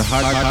 This is the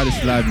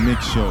hottest live mix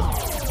show.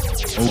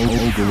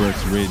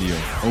 Ogaworks Radio.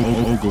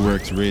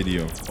 Ogaworks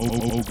Radio.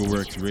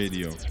 Ogaworks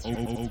Radio.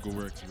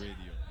 Ogaworks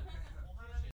Radio.